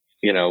of,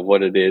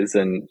 what it is.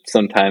 And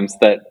sometimes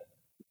that,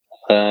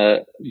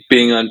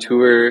 being on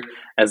tour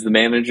as the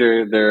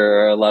manager, there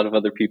are a lot of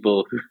other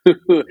people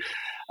who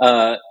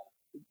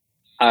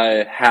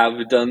I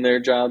have done their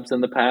jobs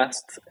in the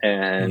past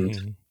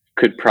and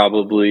could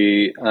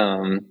probably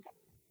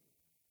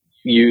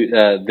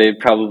they'd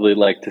probably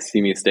like to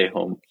see me stay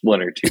home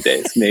 1 or 2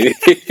 days, maybe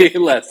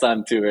less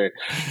on tour.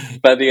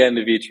 By the end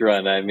of each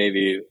run, I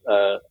maybe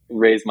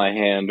raise my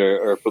hand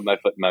or put my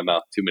foot in my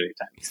mouth too many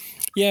times.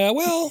 Yeah,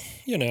 well,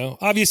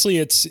 obviously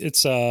it's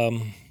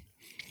an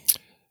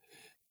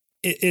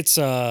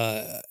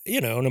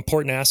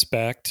important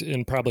aspect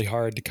and probably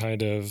hard to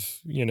kind of,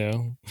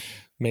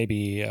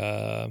 maybe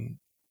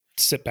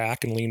sit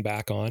back and lean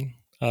back on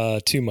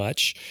too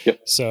much.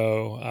 Yep.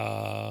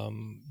 So,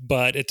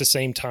 but at the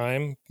same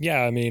time,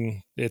 yeah, I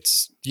mean,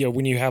 it's,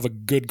 when you have a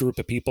good group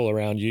of people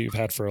around you, you've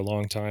had for a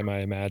long time,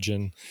 I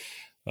imagine,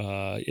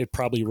 It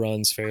probably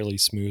runs fairly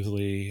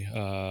smoothly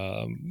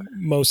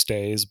most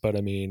days, but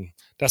I mean,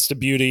 that's the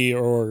beauty,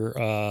 or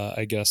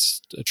I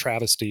guess a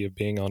travesty of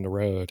being on the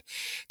road.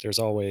 There's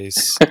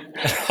always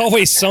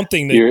always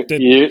something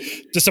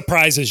that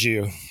surprises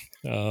you.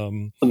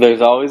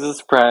 There's always a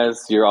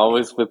surprise. You're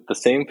always with the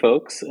same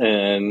folks,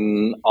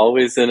 and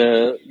always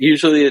in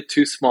usually a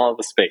too small of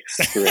a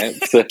space, right?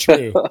 So,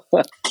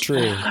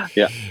 True.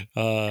 Yeah.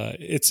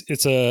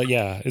 It's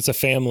a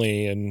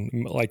family,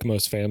 and like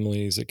most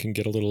families, it can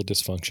get a little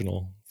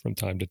dysfunctional from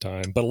time to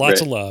time, but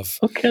lots of love.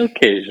 Okay,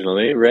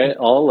 occasionally, right?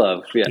 All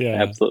love.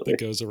 Yeah, absolutely. That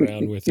goes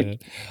around with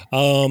it.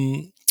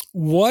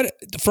 What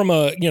from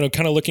a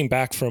kind of looking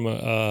back from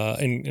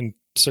and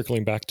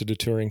circling back to the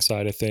touring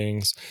side of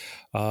things,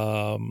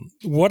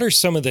 what are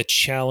some of the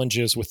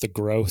challenges with the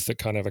growth that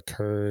kind of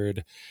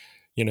occurred,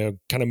 kind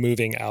of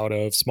moving out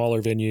of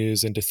smaller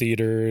venues into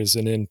theaters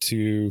and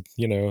into,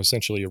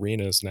 essentially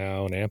arenas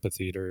now and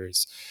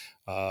amphitheaters,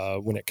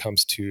 when it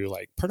comes to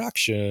like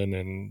production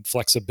and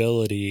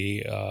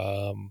flexibility,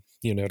 to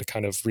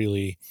kind of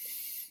really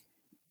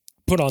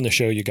put on the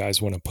show you guys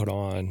want to put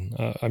on?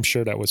 I'm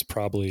sure that was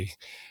probably,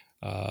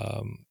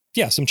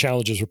 some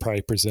challenges were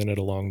probably presented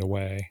along the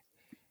way.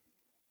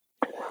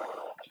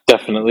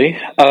 Definitely.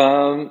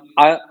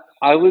 I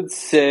would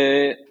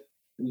say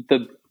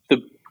the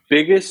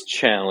biggest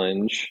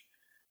challenge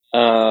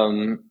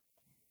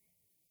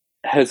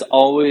has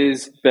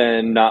always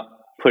been not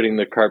putting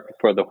the cart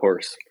before the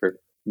horse, for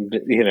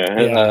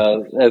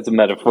as a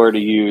metaphor to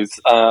use.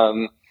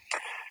 In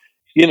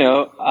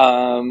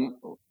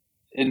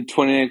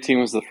 2019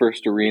 was the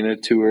first arena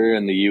tour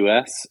in the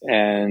U.S.,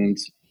 and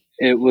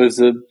it was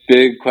a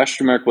big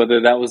question mark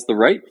whether that was the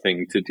right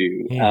thing to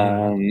do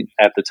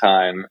at the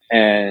time.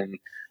 And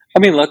I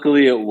mean,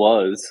 luckily it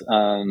was.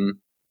 And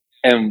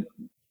and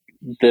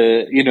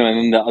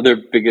the other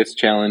biggest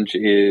challenge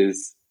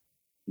is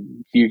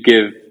you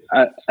give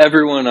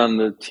everyone on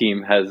the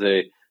team has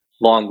a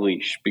long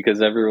leash,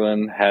 because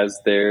everyone has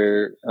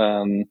their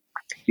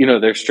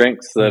their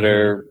strengths that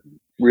are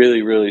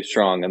really, really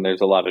strong, and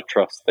there's a lot of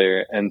trust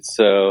there. And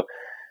so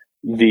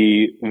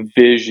the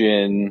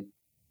vision,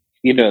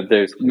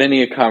 there's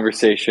many a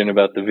conversation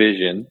about the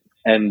vision,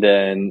 and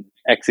then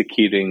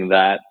executing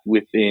that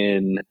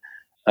within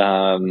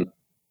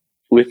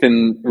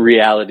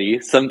reality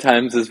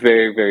sometimes is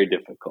very, very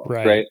difficult,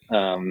 right?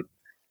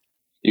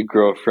 You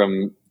grow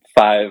from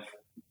 5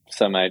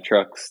 semi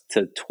trucks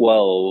to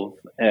 12,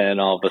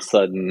 and all of a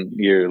sudden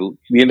you're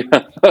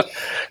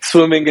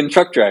swimming in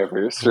truck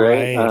drivers,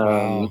 right?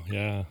 Wow.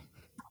 Yeah.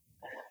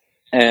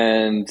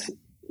 And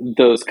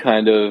those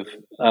kind of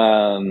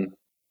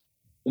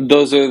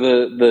those are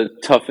the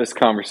toughest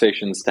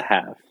conversations to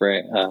have,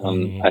 right?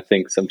 I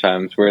think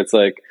sometimes where it's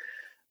like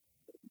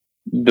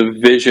the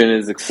vision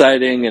is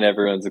exciting and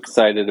everyone's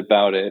excited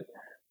about it,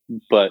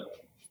 but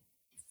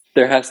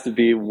there has to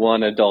be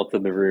one adult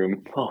in the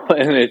room,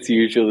 and it's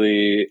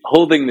usually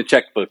holding the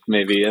checkbook,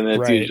 maybe, and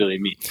it's usually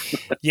me.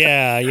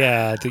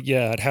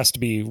 It has to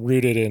be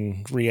rooted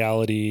in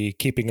reality,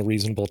 keeping a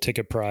reasonable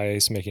ticket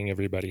price, making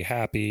everybody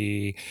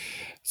happy.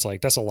 It's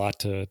like that's a lot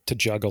to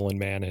juggle and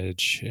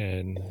manage,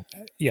 and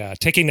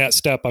taking that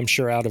step, I'm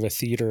sure, out of a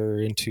theater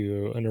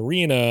into an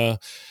arena.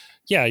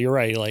 Yeah, you're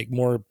right. Like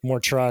more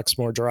trucks,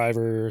 more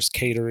drivers,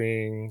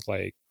 catering,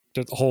 like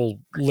the whole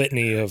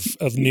litany of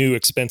new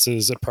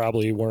expenses that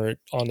probably weren't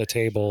on the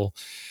table,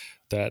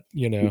 that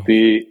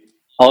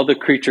all the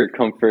creature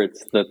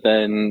comforts that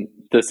then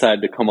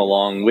decide to come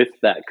along with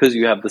that, because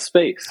you have the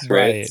space,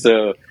 right?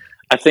 So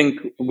I think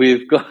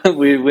we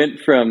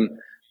went from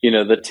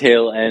the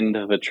tail end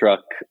of a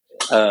truck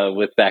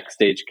with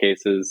backstage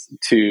cases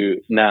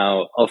to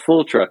now a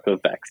full truck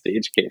of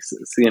backstage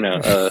cases,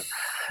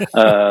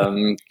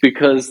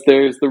 because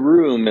there's the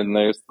room and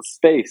there's the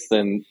space,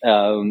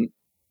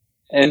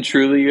 and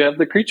truly you have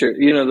the creature,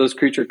 those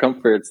creature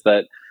comforts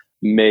that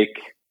make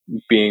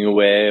being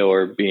away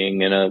or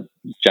being in a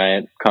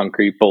giant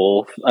concrete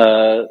bowl,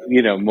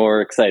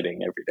 more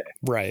exciting every day.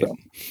 Right. So.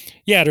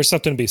 Yeah, there's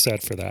something to be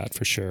said for that,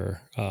 for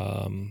sure.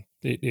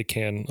 It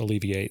can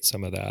alleviate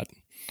some of that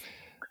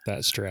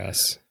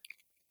stress.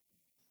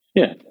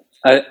 Yeah.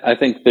 I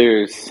think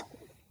there's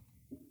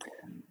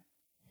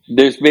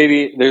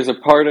a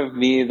part of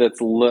me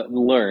that's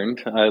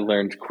learned. I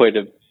learned quite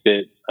a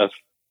bit of,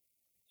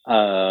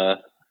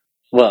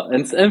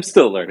 and I'm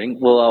still learning.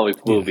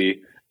 Will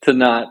be, to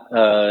not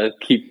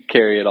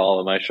carry it all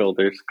on my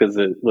shoulders, because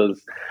it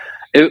was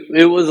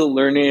a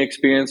learning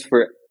experience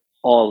for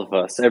all of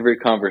us. Every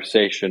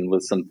conversation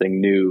was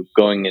something new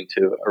going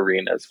into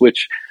arenas,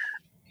 which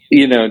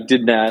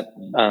did not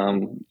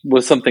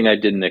was something I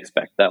didn't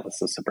expect. That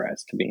was a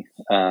surprise to me.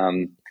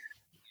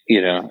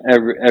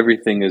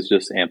 Everything is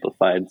just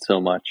amplified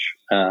so much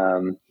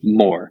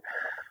more.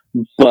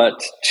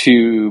 But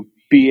to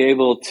be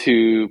able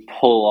to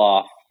pull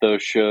off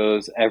those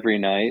shows every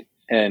night,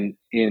 and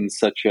in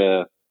such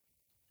a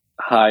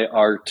high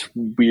art,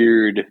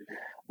 weird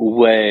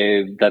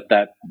way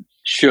that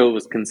show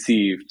was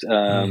conceived,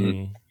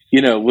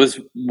 was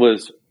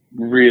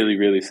really,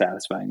 really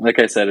satisfying. Like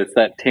I said, it's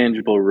that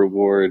tangible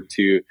reward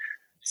to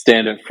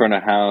stand in front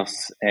of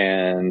house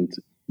and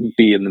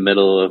be in the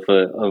middle of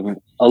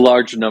a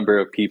large number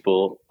of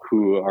people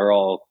who are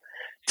all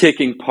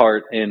taking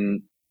part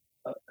in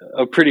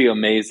a pretty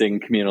amazing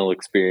communal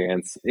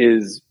experience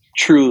is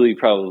truly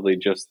probably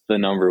just the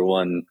number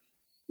one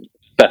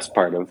best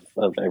part of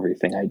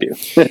everything I do.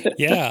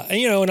 Yeah.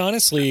 And, and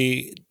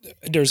honestly,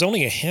 there's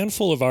only a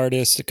handful of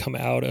artists that come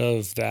out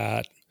of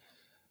that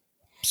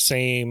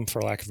same,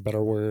 for lack of a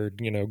better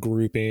word,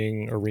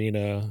 grouping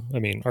arena. I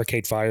mean,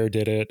 Arcade Fire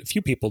did it. A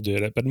few people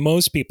did it, but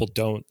most people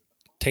don't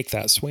take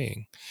that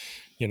swing.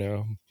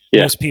 Yeah.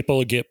 Most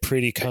people get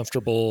pretty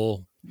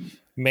comfortable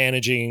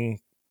managing,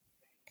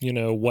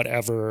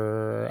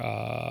 whatever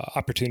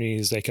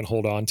opportunities they can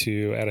hold on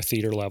to at a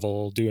theater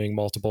level, doing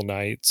multiple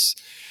nights,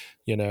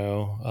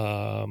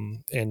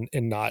 and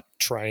not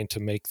trying to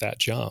make that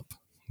jump,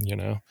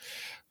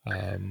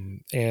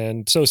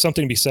 and so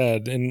something to be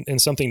said,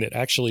 and something that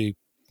actually,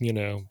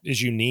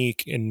 is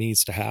unique and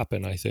needs to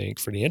happen, I think,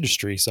 for the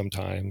industry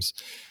sometimes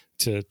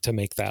to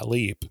make that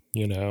leap,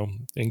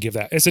 and give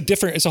that,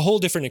 it's a whole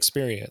different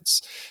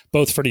experience,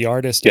 both for the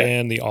artist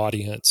and the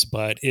audience.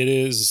 But it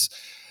is,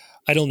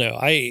 I don't know.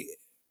 I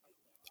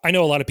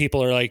know a lot of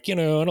people are like, I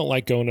don't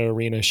like going to an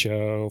arena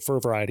show for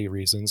a variety of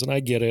reasons, and I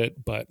get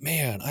it, but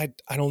man, I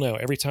don't know.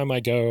 Every time I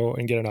go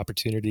and get an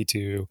opportunity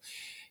to,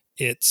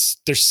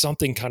 there's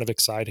something kind of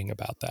exciting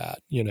about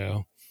that,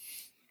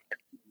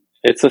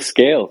 It's a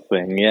scale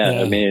thing.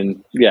 Yeah. I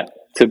mean,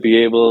 to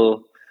be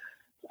able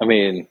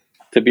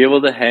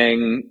to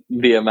hang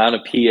the amount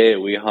of PA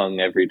we hung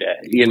every day,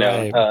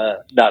 Right.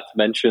 Not to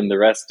mention the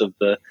rest of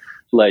the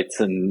lights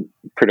and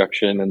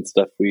production and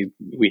stuff we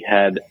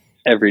had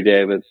every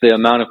day, but the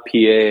amount of PA,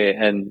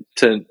 and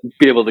to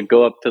be able to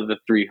go up to the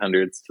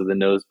 300s, to the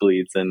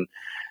nosebleeds, and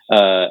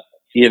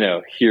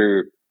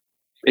hear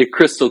it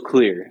crystal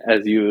clear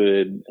as you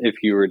would if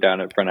you were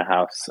down at front of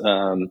house,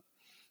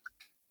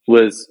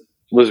 was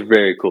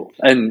very cool.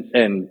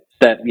 And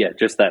that,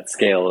 just that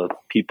scale of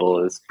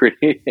people is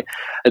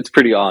it's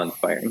pretty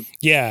awe-inspiring.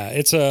 Yeah,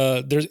 it's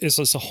a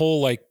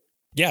whole, like,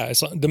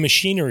 it's the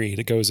machinery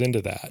that goes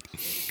into that.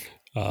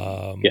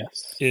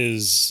 Yes.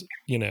 Is,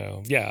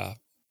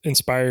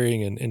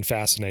 inspiring and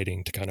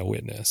fascinating to kind of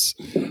witness,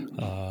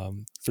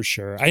 for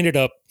sure.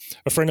 A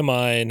friend of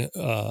mine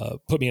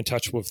put me in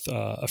touch with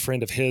a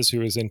friend of his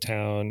who was in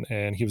town,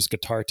 and he was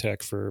guitar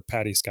tech for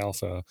Patti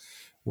Scialfa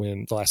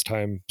when the last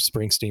time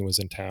Springsteen was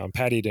in town.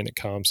 Patti didn't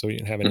come, so he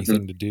didn't have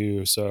anything to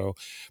do. So,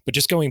 but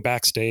just going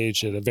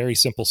backstage at a very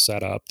simple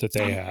setup that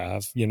they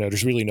have,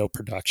 there's really no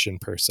production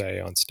per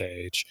se on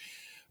stage,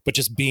 but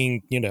just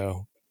being,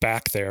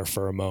 back there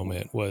for a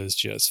moment was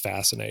just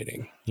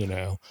fascinating.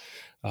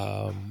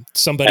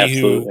 Somebody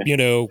Absolutely.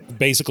 who,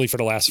 basically for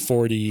the last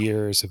 40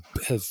 years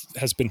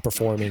has been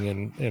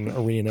performing in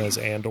arenas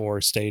and or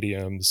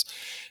stadiums,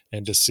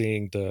 and just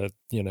seeing the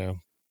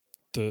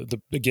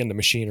again, the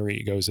machinery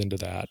that goes into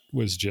that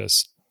was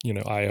just,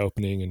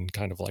 eye-opening, and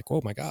kind of like, oh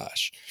my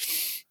gosh,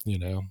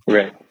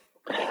 Right.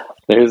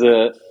 There's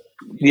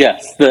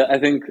I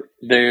think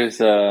there's,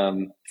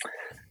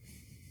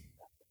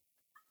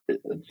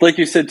 like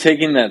you said,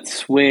 taking that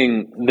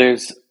swing,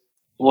 there's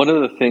one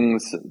of the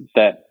things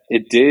that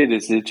it did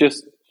is it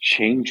just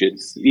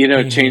changes,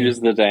 it changes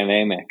the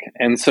dynamic.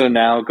 And so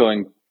now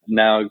going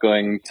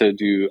to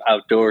do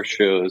outdoor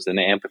shows and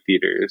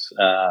amphitheaters,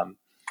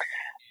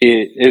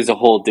 it is a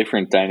whole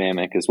different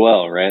dynamic as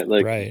well, right?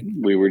 Like, right.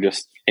 We were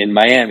just in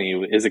Miami.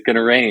 Is it going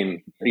to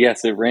rain?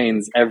 Yes, it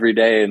rains every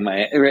day in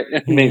Miami.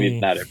 Maybe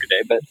not every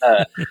day, but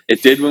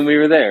it did when we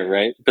were there,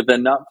 right? But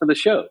then not for the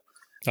show.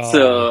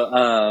 So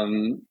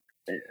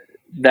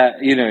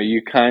that,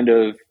 you kind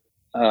of,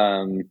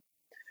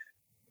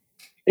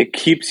 it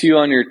keeps you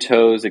on your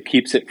toes. It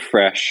keeps it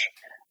fresh.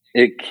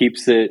 It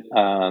keeps it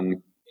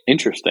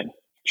interesting,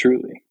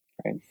 truly,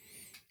 right?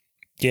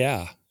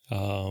 Yeah.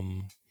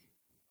 And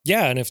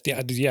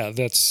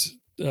that's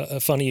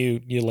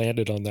funny you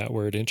landed on that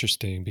word,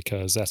 interesting,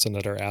 because that's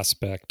another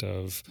aspect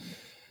of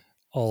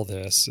all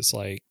this. It's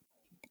like,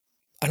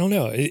 I don't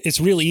know.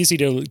 It's real easy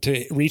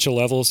to reach a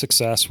level of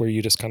success where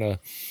you just kind of,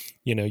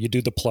 you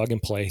do the plug and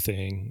play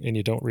thing, and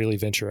you don't really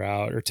venture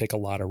out or take a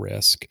lot of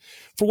risk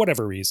for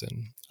whatever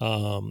reason.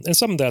 And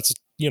some of that's,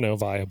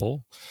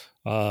 viable.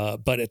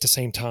 But at the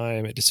same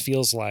time, it just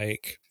feels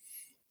like,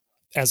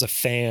 as a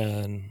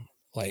fan,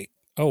 like,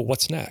 oh,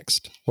 what's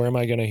next? Where am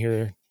I going to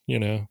hear,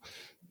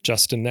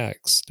 Justin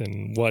next?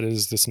 And what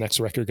is this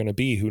next record going to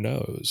be? Who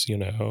knows,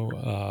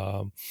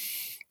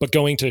 but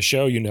going to a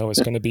show,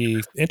 it's going to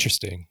be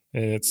interesting.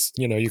 And it's,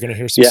 you're going to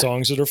hear some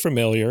songs that are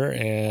familiar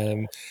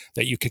and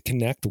that you could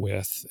connect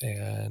with.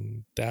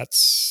 And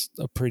that's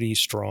a pretty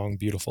strong,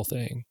 beautiful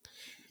thing.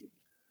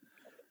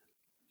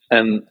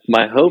 And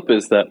my hope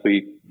is that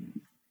we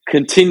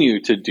continue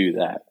to do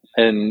that.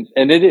 And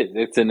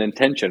it's an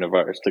intention of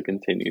ours to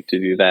continue to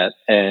do that,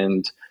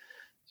 and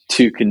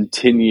to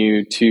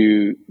continue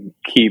to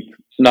keep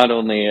not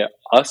only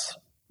us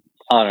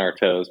on our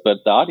toes, but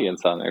the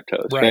audience on their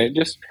toes, right?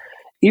 Just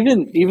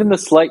even the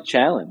slight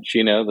challenge,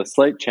 the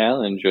slight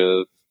challenge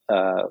of,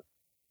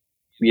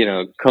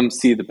 come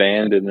see the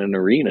band in an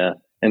arena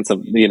and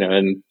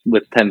and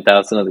with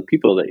 10,000 other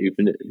people that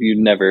you've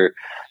never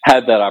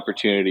had that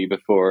opportunity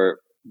before.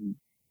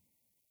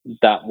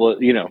 That will,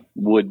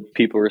 would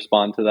people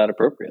respond to that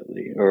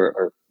appropriately,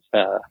 or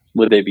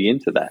would they be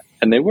into that?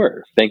 And they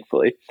were,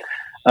 thankfully.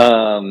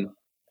 And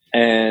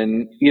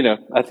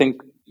I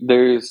think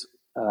there's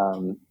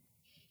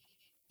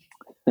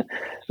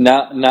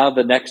now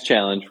the next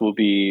challenge will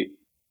be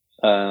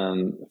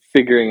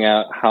figuring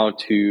out how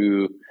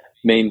to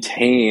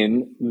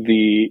maintain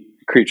the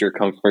creature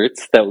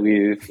comforts that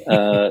we've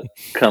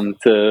come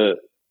to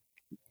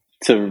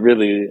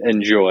really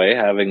enjoy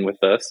having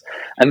with us,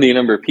 and the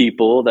number of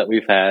people that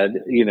we've had,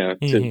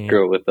 to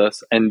grow with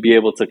us, and be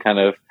able to kind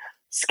of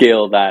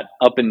scale that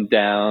up and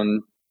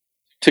down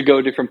to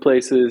go different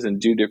places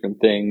and do different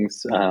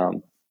things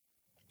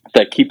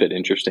that keep it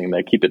interesting,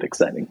 that keep it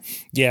exciting.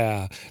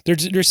 Yeah.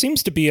 There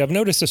seems to be, I've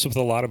noticed this with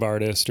a lot of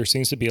artists, there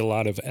seems to be a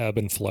lot of ebb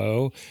and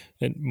flow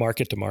and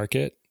market to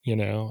market,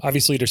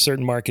 obviously there's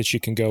certain markets you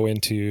can go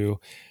into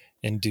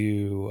and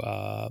do,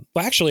 well,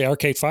 actually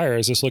Arcade Fire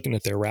is just looking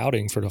at their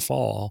routing for the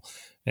fall,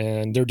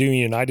 and they're doing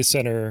United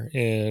Center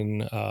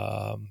in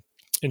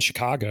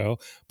Chicago,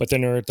 but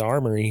then they're at the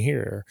Armory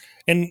here.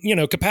 And,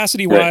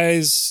 capacity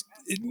wise,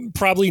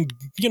 probably,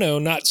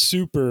 not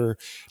super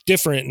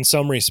different in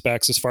some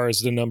respects as far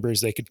as the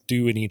numbers they could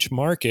do in each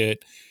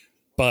market.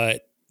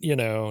 But,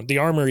 the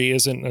Armory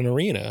isn't an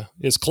arena.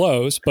 It's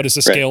close, but it's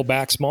a scaled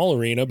back small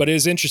arena. But it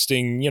is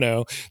interesting,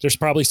 there's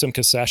probably some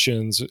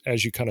concessions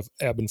as you kind of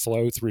ebb and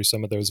flow through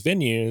some of those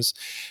venues.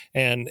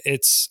 And I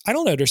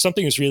don't know, there's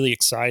something that's really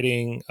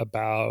exciting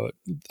about,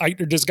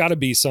 there's got to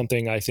be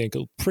something, I think,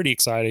 pretty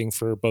exciting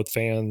for both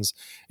fans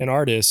and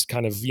artists,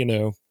 kind of,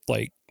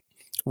 like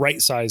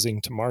right sizing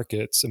to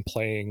markets and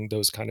playing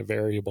those kind of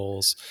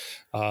variables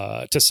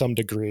to some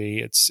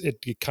degree.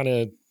 It kind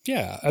of,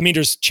 yeah, I mean,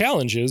 there's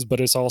challenges, but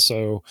it's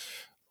also,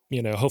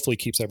 hopefully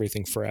keeps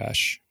everything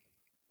fresh.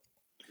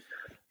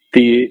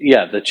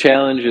 The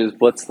challenge is,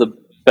 what's the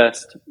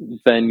best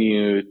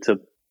venue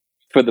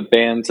for the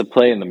band to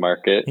play in the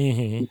market?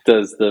 Mm-hmm.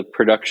 Does the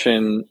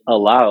production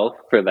allow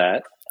for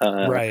that?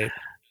 Right.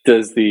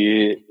 Does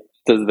the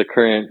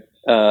current,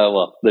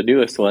 the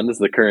newest one, does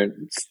the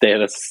current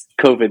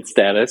COVID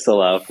status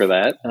allow for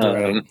that?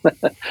 Right.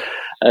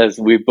 As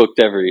we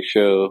booked every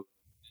show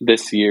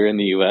this year in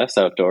the U.S.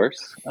 outdoors,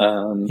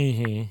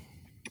 in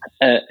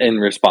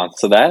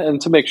response to that,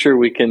 and to make sure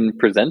we can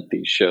present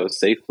these shows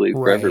safely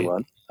for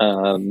everyone.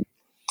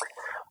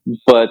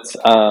 But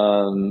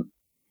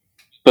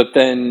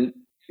then,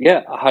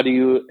 how do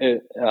you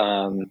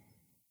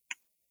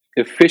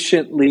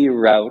efficiently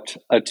route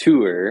a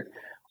tour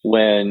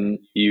when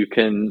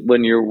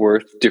you're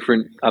worth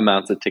different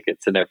amounts of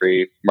tickets in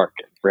every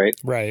market, right?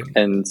 Right.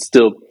 And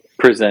still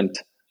present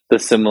the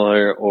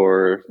similar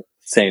or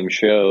same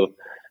show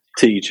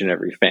to each and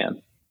every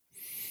fan.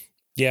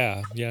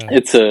 Yeah.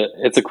 It's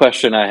a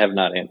question I have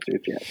not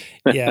answered yet.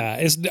 Yeah,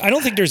 I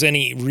don't think there's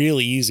any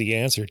really easy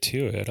answer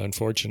to it,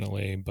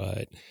 unfortunately,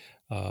 but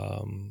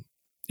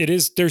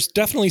there's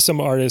definitely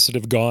some artists that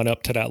have gone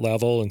up to that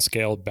level and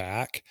scaled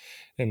back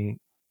and,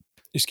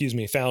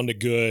 found a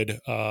good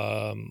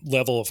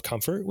level of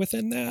comfort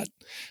within that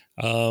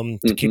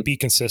to be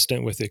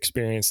consistent with the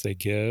experience they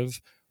give.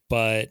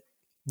 But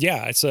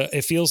yeah,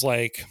 it feels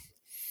like,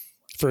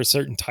 for a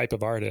certain type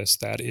of artist,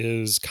 that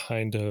is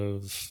kind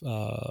of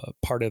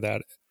part of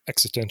that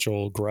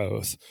existential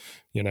growth.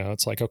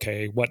 It's like,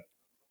 okay, what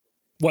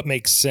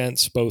makes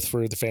sense both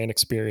for the fan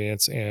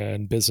experience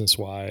and business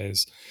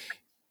wise,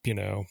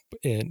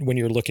 and when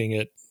you're looking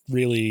at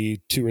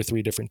really 2 or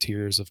 3 different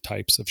tiers of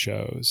types of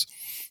shows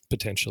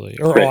potentially,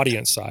 or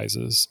audience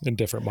sizes in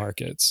different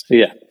markets.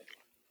 Yeah.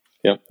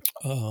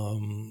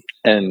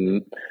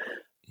 And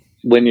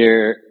when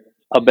you're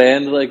a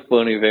band like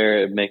Bon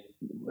Iver,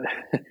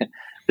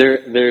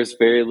 there's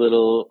very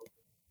little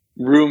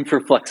room for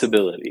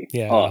flexibility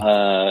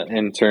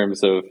in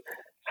terms of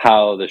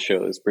how the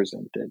show is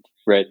presented,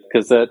 right?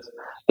 Because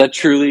that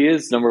truly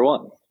is number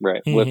one,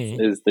 right? Mm-hmm. What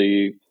is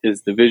the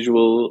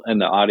visual and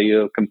the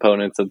audio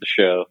components of the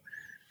show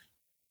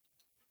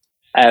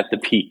at the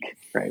peak,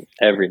 right?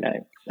 Every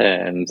night,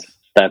 and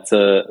that's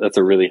a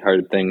really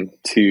hard thing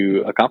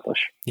to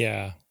accomplish.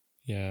 Yeah,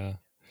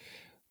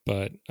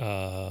 but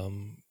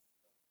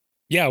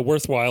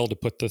worthwhile to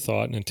put the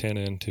thought and intent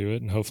into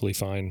it, and hopefully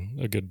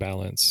find a good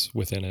balance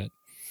within it.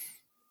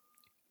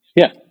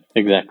 Yeah,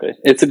 exactly.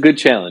 It's a good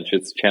challenge.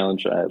 It's a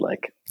challenge I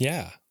like.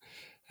 Yeah,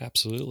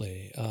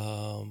 absolutely.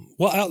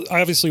 Well,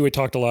 obviously we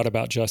talked a lot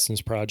about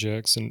Justin's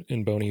projects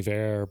in Bon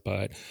Iver,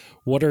 but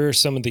what are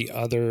some of the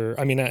other,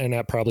 and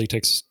that probably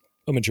takes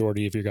a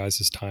majority of your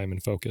guys' time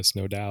and focus,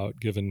 no doubt,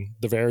 given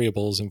the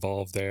variables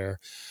involved there.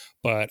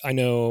 But I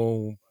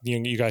know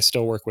you guys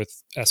still work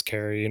with S.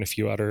 Carey and a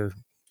few other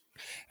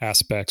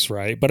aspects,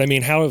 right? But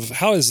how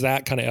has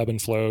that kind of ebb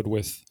and flowed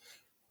with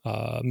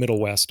Middle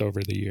West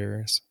over the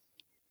years?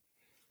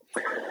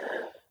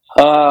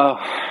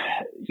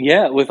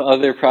 Yeah, with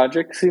other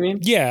projects, you mean?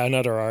 Yeah,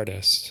 another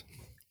artist.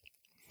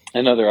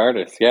 Another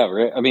artist, yeah,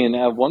 right. I mean,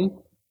 at one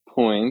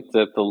point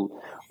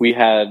we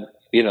had,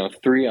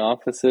 3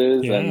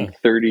 offices Yeah. and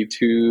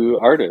 32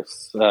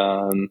 artists,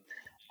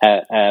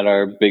 at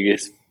our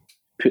biggest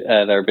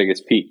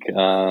peak,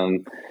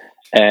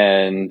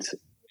 and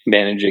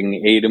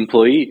managing 8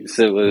 employees.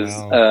 It was,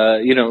 Wow.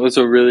 it was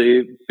a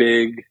really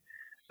big,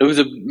 it was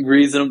a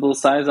reasonable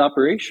size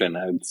operation,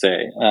 I would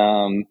say.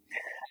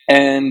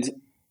 And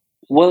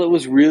well, it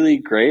was really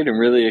great and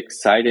really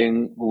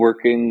exciting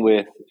working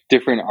with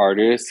different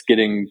artists,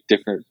 getting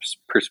different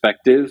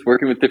perspectives,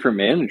 working with different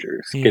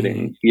managers, Mm-hmm.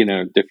 getting,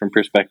 different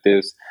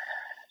perspectives.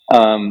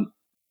 Um,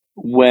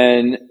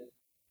 when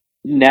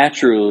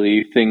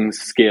naturally things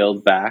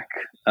scaled back,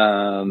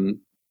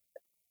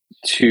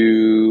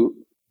 to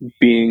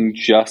being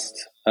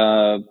just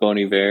Bon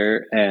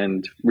Iver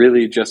and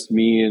really just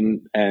me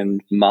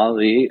and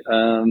Molly,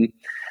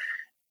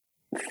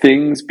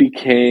 things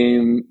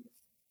became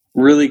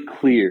really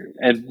clear.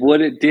 And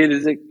what it did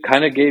is it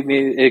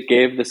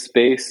gave the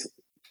space,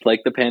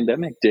 like the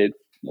pandemic did,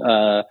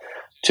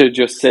 to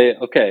just say,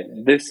 okay,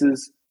 this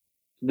is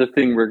the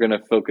thing we're going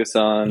to focus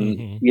on,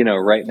 Mm-hmm.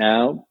 right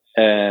now.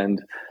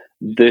 And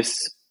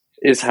this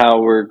is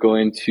how we're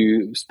going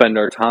to spend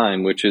our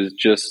time, which is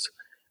just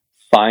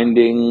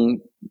finding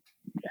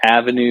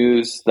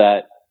avenues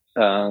that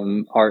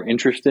are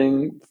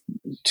interesting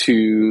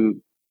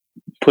to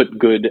put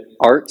good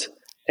art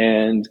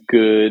and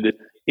good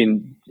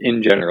in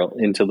general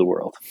into the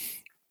world.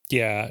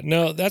 Yeah,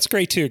 no, that's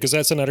great too, because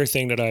that's another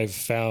thing that I've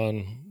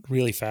found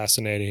really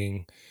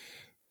fascinating.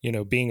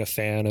 Being a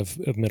fan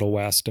of Middle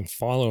West and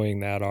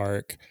following that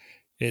arc,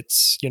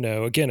 it's,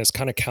 again, it's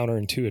kind of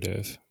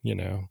counterintuitive.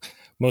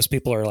 Most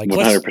people are like,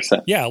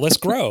 100%. let's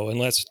grow and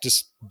let's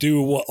just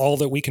do all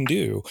that we can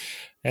do.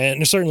 And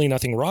there's certainly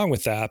nothing wrong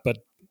with that, but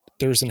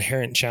there's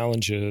inherent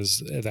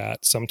challenges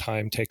that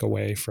sometimes take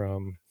away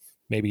from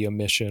maybe a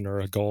mission or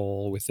a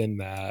goal within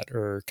that,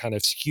 or kind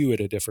of skew it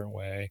a different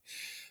way.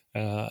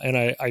 And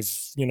I've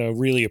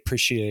really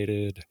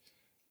appreciated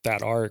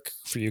that arc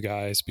for you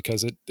guys,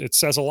 because it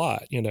says a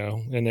lot,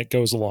 and it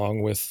goes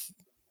along with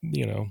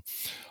you know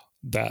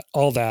that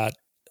all that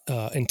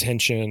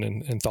intention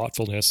and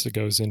thoughtfulness that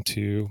goes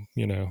into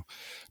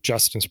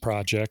Justin's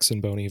projects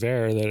and Bon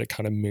Iver, that it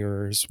kind of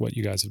mirrors what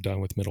you guys have done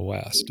with Middle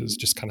West, is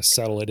just kind of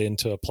settle it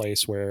into a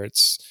place where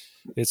it's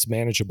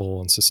manageable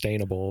and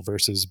sustainable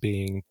versus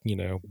being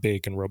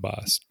big and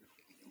robust.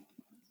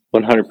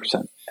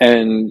 100%.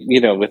 And,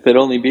 with it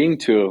only being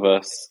 2 of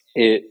us,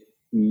 it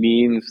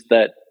means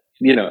that,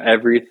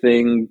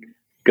 everything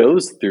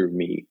goes through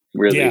me,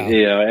 really.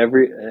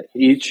 Yeah.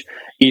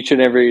 Each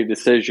and every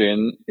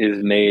decision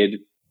is made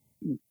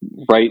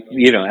right,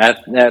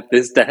 at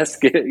this desk,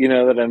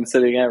 that I'm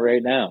sitting at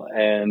right now.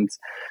 And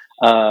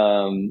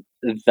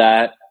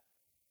that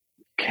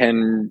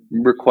can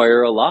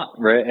require a lot,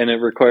 right? And it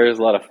requires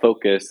a lot of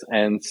focus.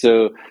 And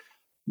so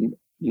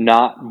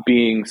not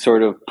being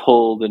sort of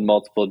pulled in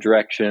multiple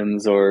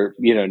directions, or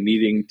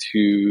needing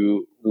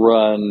to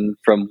run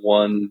from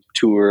one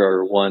tour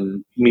or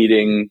one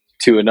meeting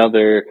to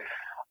another,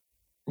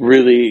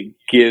 really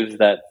gives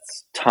that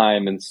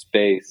time and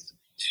space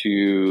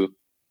to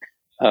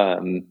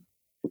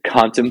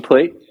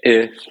contemplate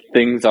if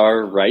things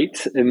are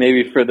right, and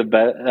maybe for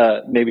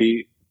the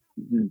maybe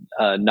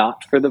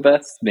not for the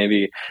best,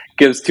 maybe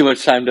gives too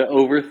much time to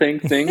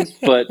overthink things.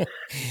 But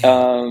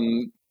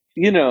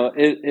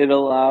it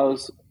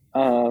allows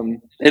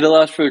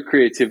for the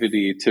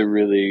creativity to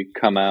really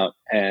come out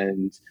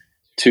and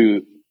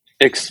to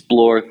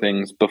explore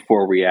things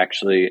before we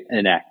actually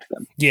enact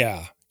them.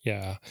 Yeah.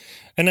 Yeah.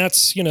 And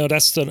that's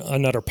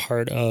another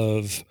part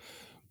of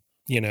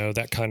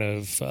that kind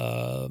of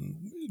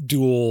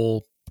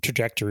dual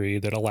trajectory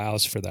that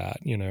allows for that.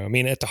 I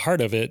mean, at the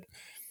heart of it,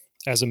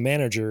 as a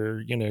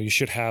manager, you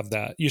should have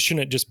that. You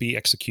shouldn't just be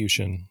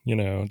execution.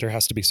 There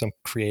has to be some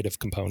creative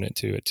component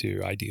to it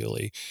too,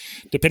 ideally,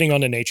 depending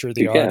on the nature of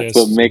the Yeah, that's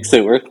what artist. makes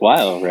it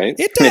worthwhile, right?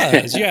 It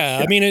does, yeah.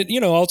 Yeah. I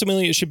mean,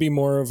 ultimately, it should be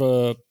more of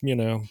a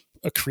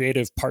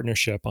creative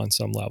partnership on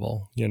some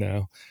level.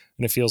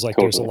 And it feels like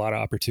there's a Totally. lot of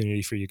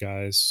opportunity for you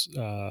guys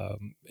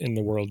in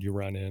the world you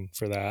run in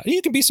for that. And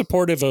you can be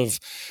supportive of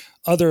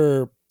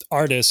other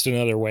artists in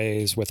other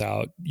ways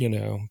without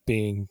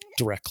being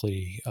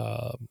directly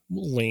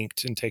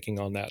linked and taking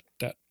on that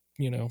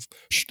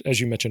as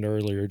you mentioned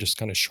earlier, just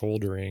kind of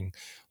shouldering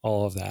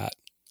all of that.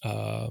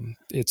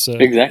 It's a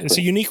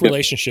Exactly. unique Yep.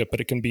 relationship, but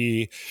it can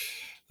be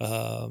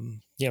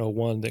one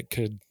that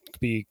could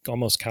be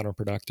almost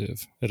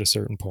counterproductive at a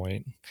certain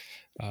point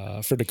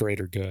for the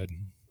greater good.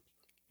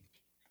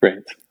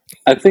 Right.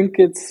 I think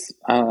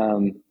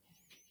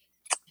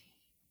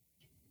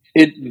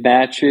it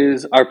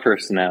matches our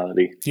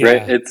personality,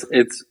 right? Yeah.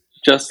 It's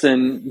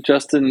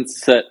Justin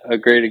set a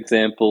great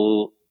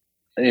example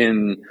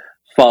in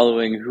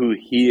following who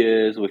he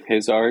is with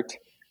his art,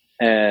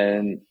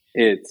 and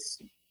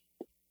it's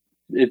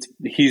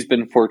he's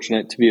been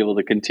fortunate to be able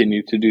to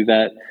continue to do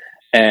that.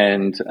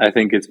 And I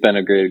think it's been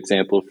a great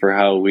example for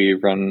how we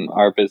run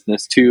our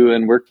business too,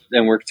 and work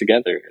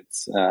together.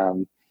 It's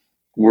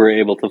we're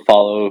able to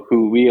follow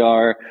who we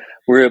are.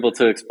 We're able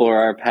to explore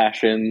our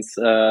passions,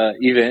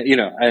 even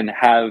and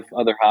have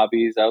other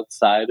hobbies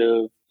outside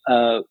of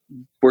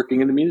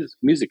working in the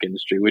music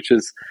industry, which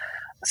is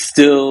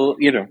still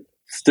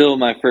still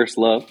my first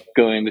love,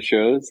 going to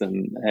shows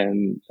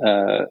and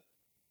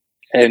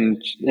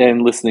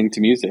listening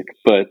to music.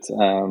 But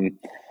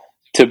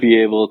to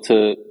be able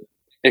to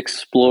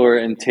explore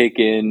and take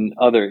in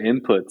other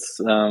inputs,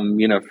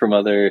 from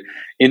other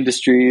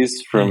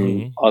industries,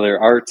 from other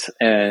art,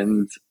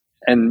 and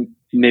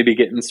maybe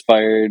get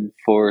inspired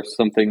for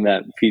something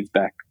that feeds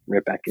back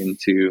right back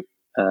into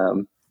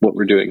what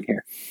we're doing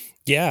here.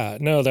 Yeah,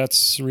 no,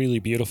 that's really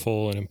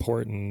beautiful and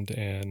important.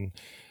 And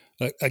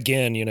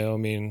again, I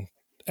mean,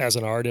 as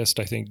an artist,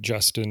 I think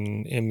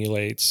Justin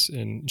emulates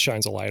and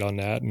shines a light on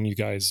that, and you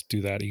guys do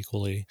that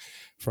equally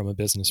from a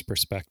business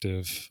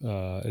perspective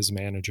as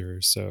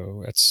managers.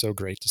 So that's so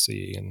great to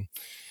see, and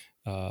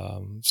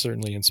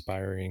certainly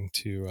inspiring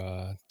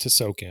to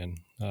soak in,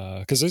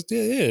 because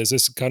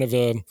it's kind of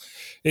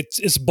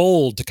it's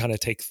bold to kind of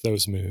take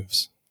those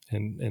moves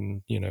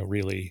and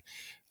really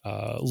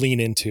lean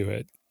into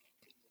it.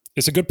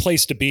 It's a good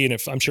place to be, and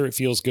I'm sure it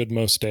feels good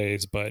most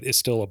days, but it's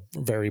still a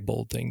very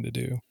bold thing to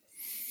do.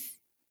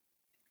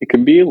 It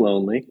can be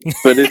lonely,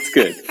 but it's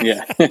good.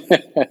 Yeah.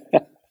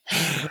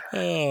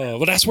 Oh,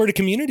 well, that's where the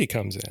community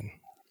comes in.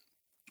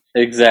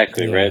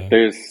 Exactly, right?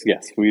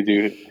 Yes, we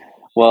do.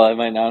 While I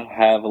might not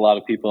have a lot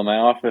of people in my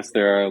office,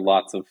 there are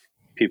lots of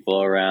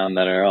people around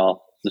that are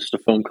all just a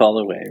phone call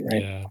away,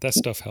 right? Yeah, that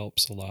stuff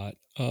helps a lot.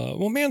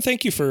 Well, man,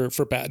 thank you for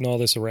batting all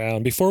this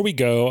around. Before we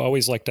go, I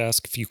always like to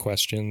ask a few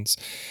questions.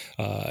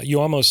 You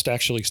almost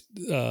actually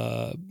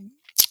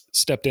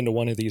stepped into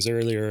one of these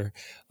earlier,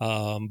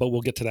 but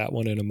we'll get to that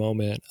one in a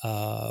moment.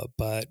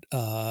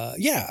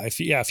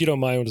 If you don't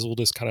mind, we'll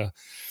just kind of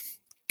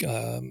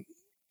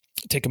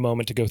take a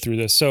moment to go through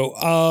this. So,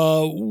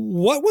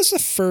 what was the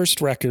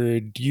first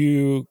record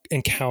you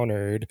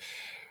encountered?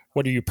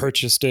 Whether you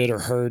purchased it or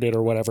heard it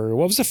or whatever,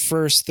 what was the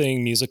first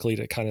thing musically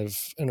that kind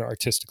of and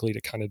artistically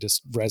that kind of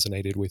just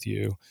resonated with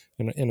you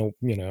in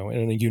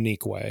a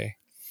unique way?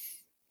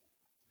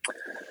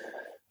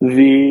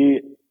 The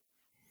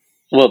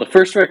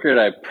first record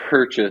I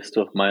purchased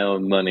with my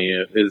own money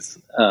is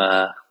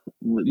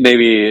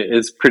maybe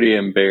is pretty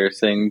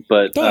embarrassing,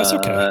 but that's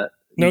okay.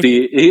 No.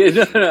 It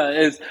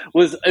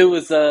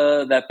was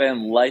that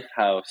band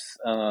Lifehouse.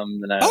 And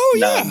now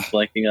I'm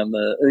blanking on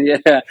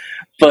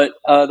but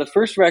the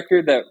first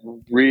record that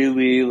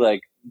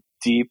really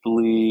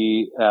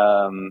deeply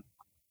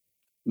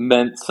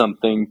meant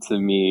something to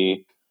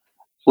me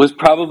was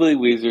probably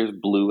Weezer's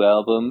Blue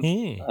album.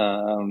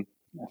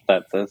 If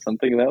that says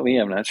something about me,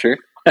 I'm not sure.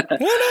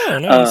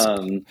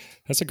 No,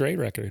 that's a great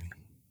record.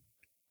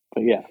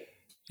 But yeah.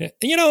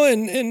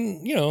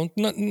 And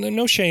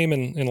no shame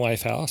in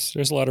Lifehouse.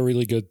 There's a lot of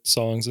really good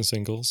songs and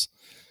singles.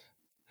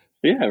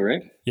 Yeah,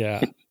 right.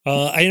 Yeah.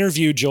 I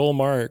interviewed Joel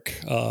Mark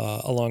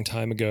a long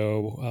time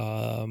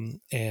ago,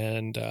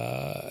 and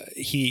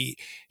he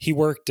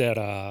worked at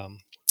I'm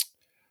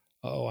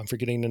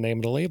forgetting the name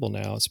of the label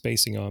now. It's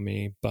spacing on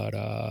me, but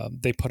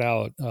they put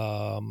out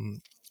my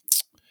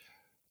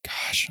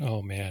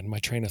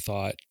train of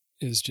thought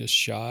is just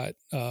shot.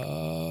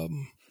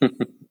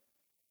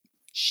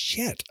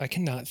 Shit, I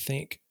cannot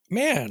think.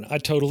 Man, I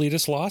totally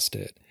just lost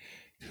it.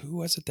 Who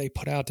was it they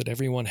put out that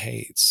everyone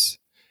hates?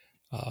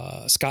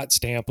 Scott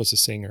Stamp was a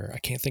singer. I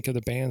can't think of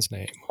the band's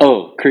name.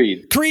 Oh,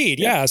 Creed.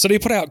 Yeah. So they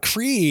put out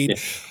Creed,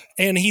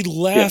 and he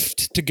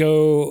left to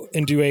go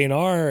and do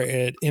A&R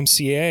at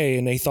MCA,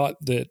 and they thought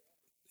that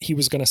he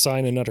was going to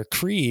sign another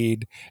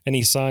Creed, and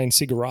he signed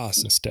Sigur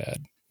Rós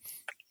instead.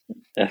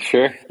 Yeah,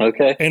 sure.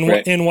 Okay.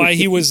 And while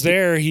he was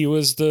there, he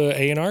was the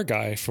A&R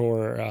guy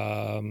for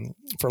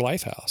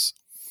Lifehouse.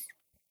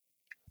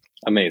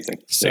 Amazing.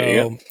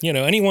 So,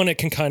 anyone that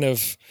can kind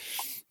of,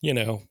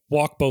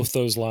 walk both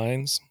those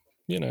lines,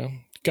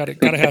 got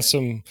to have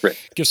some,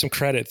 give some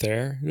credit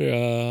there.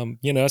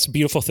 That's a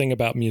beautiful thing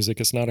about music.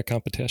 It's not a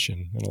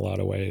competition in a lot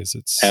of ways.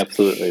 It's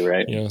absolutely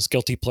right.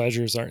 Guilty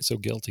pleasures aren't so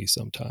guilty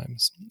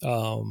sometimes.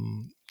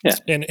 And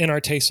our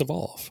tastes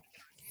evolve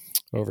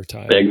over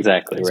time.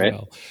 Exactly. Right.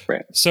 Well.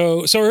 Right.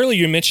 So earlier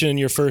you mentioned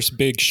your first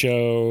big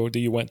show that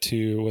you went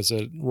to was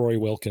at Roy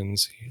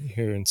Wilkins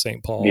here in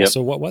St. Paul. Yep.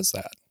 So what was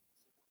that?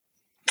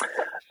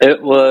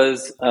 It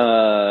was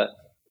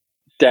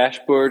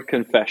Dashboard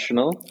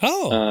Confessional.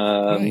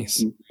 Oh,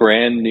 nice.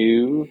 Brand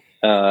new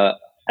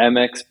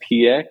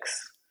MXPX,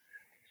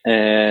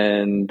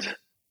 and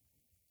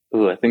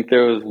I think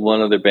there was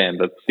one other band,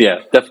 but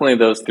yeah, definitely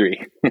those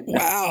three.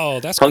 Wow,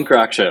 that's punk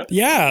rock show.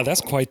 Yeah,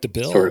 that's quite the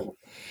bill. Sort of.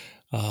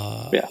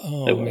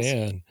 Oh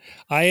man,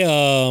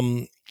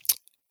 I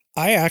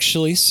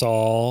actually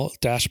saw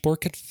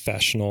Dashboard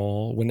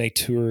Confessional when they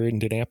toured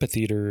and did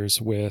amphitheaters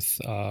with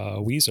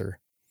Weezer.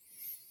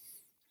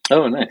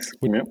 Oh, nice.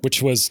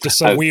 Which was just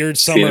some weird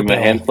summer seen him a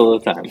handful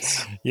of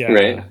times.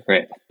 Yeah.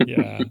 Right.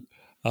 Yeah.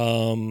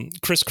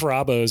 Chris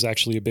Carrabba is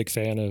actually a big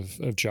fan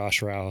of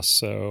Josh Rouse,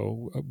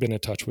 so I've been in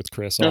touch with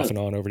Chris off and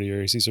on over the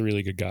years. He's a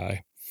really good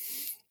guy.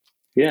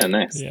 Yeah,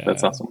 nice. Yeah.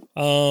 That's awesome.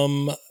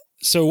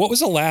 So what was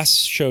the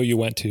last show you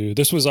went to?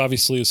 This was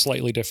obviously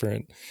slightly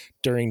different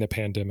during the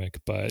pandemic,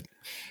 but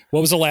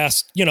what was the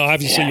last,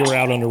 obviously you were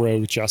out on the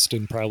road with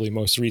Justin probably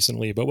most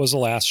recently, but what was the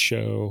last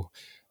show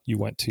you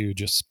went to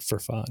just for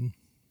fun?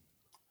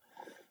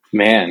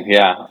 Man,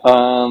 yeah.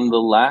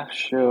 The last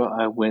show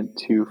I went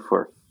to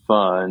for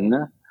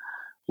fun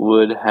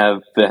would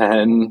have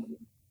been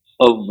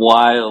a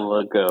while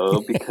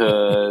ago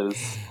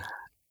because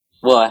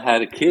well, I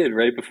had a kid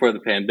right before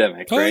the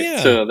pandemic, right?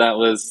 Yeah. So that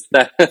was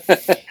that.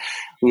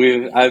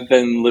 I've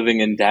been living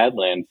in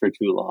Dadland for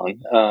too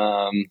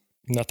long.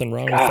 Nothing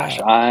wrong with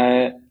that.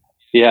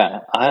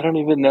 I don't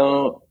even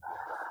know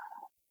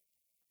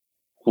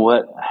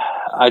what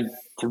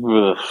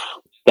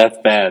that's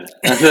bad.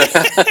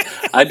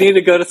 I need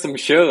to go to some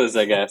shows,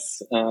 I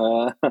guess.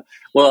 Well,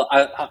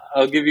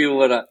 I'll give you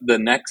the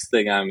next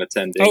thing I'm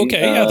attending.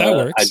 Okay, yeah, that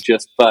works. I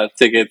just bought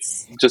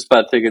tickets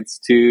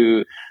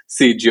to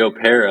see Joe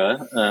Pera,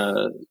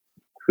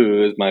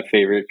 who is my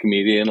favorite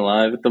comedian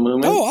alive at the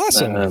moment. Oh,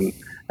 awesome.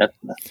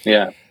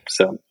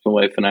 So the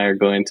wife and I are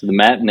going to the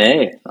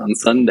matinee on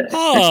Sunday.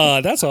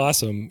 Oh, that's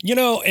awesome.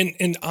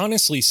 And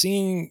honestly,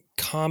 seeing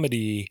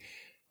comedy,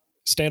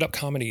 stand-up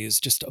comedy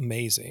is just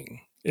amazing.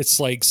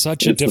 It's like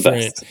such a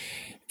different,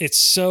 it's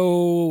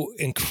so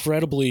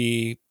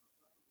incredibly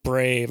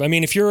brave. I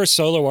mean, if you're a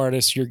solo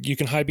artist, you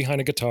can hide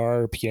behind a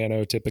guitar or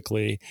piano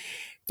typically,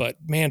 but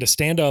man, to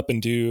stand up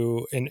and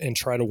do, and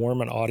try to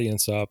warm an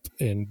audience up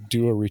and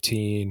do a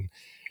routine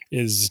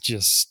is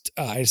just,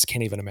 I just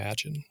can't even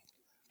imagine.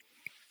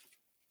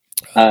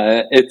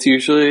 It's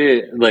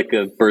usually like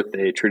a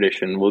birthday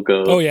tradition. We'll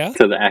go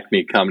to the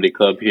Acme Comedy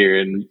Club here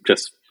and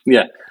just,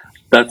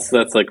 that's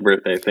like a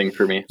birthday thing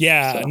for me.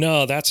 Yeah, so.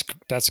 No, that's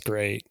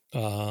great.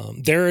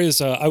 There is,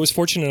 I was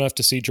fortunate enough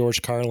to see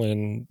George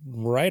Carlin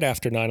right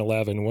after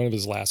 9/11, one of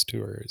his last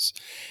tours.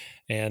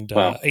 And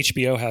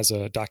HBO has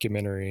a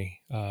documentary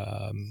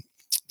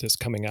that's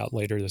coming out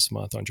later this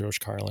month on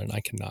George Carlin. I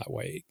cannot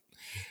wait.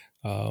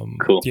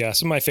 Cool. Yeah,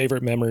 some of my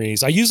favorite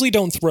memories. I usually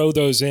don't throw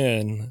those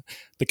in,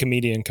 the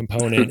comedian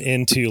component,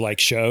 into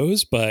like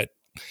shows, but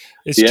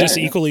it's just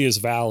equally as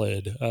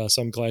valid.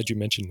 So I'm glad you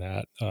mentioned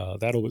that.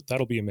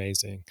 That'll be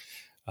amazing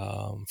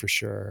for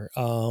sure.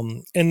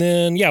 And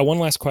then, one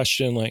last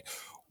question, like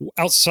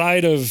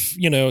outside of,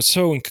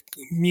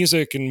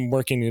 music and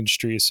working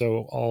industry is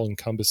so all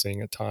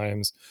encompassing at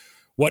times.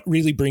 What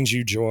really brings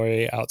you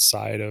joy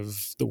outside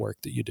of the work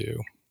that you do?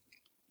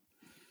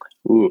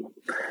 Ooh.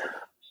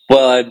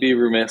 Well, I'd be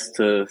remiss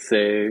to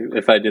say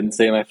if I didn't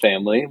say my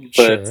family,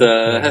 but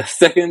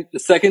second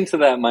to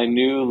that, my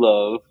new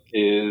love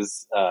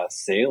is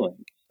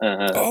sailing.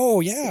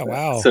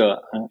 Wow! So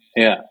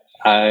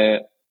I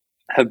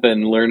have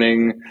been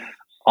learning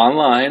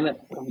online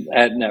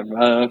at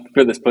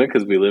for this point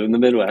because we live in the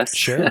Midwest.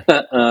 Sure.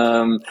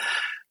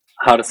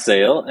 How to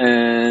sail,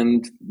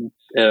 and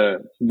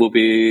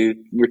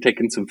we're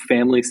taking some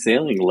family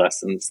sailing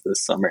lessons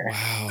this summer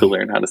to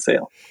learn how to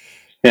sail.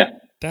 Yeah,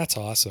 that's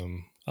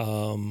awesome.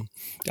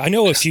 I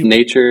know a few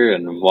nature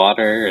and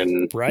water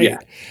and right. Yeah.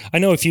 I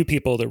know a few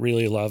people that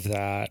really love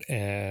that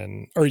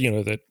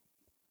that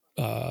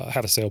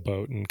have a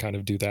sailboat and kind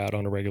of do that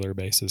on a regular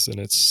basis. And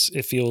it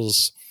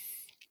feels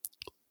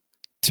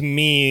to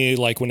me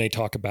like when they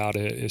talk about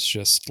it, it's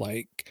just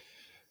like,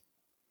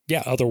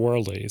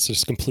 otherworldly. It's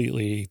just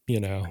completely,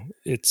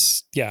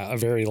 it's a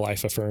very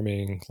life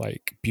affirming,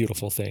 like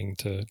beautiful thing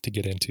to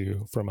get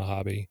into from a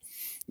hobby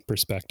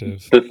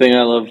perspective. The thing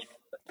I love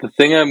I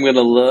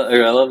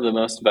love the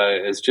most about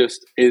it is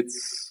just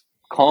it's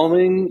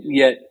calming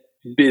yet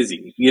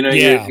busy. You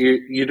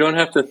don't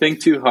have to think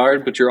too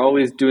hard, but you're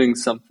always doing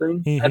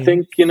something. Mm-hmm. I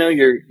think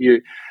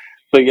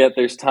but yet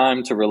there's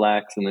time to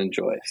relax and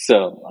enjoy.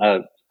 So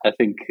I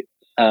think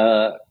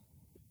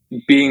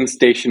being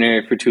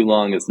stationary for too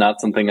long is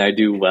not something I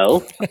do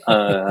well,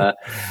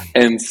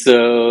 and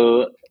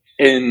so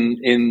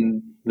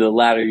in the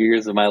latter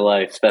years of my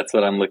life, that's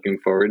what I'm looking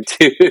forward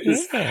to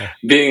is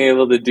being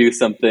able to do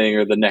something,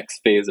 or the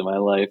next phase of my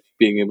life,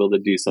 being able to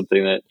do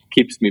something that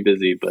keeps me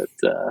busy, but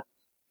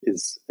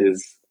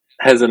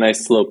has a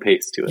nice slow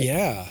pace to it.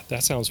 Yeah,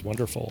 that sounds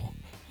wonderful.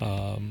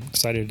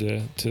 Excited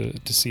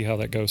to see how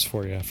that goes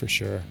for you, for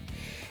sure.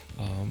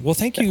 Well,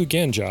 thank you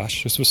again,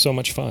 Josh. This was so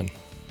much fun.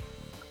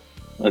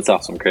 That's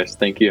awesome, Chris.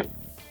 Thank you.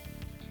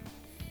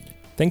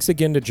 Thanks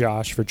again to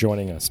Josh for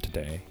joining us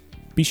today.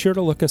 Be sure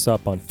to look us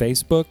up on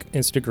Facebook,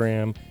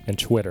 Instagram, and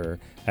Twitter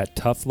at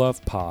Tough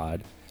Love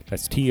Pod.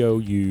 That's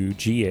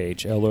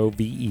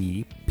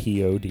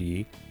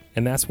TOUGHLOVEPOD.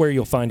 And that's where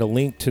you'll find a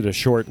link to the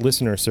short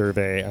listener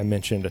survey I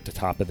mentioned at the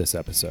top of this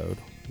episode.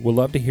 We'll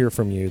love to hear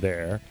from you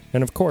there.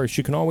 And of course,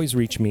 you can always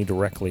reach me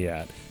directly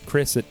at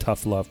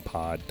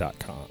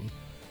chris@toughlovepod.com.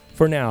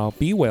 For now,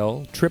 be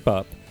well, trip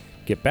up,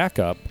 get back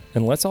up,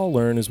 and let's all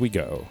learn as we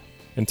go.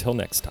 Until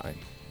next time.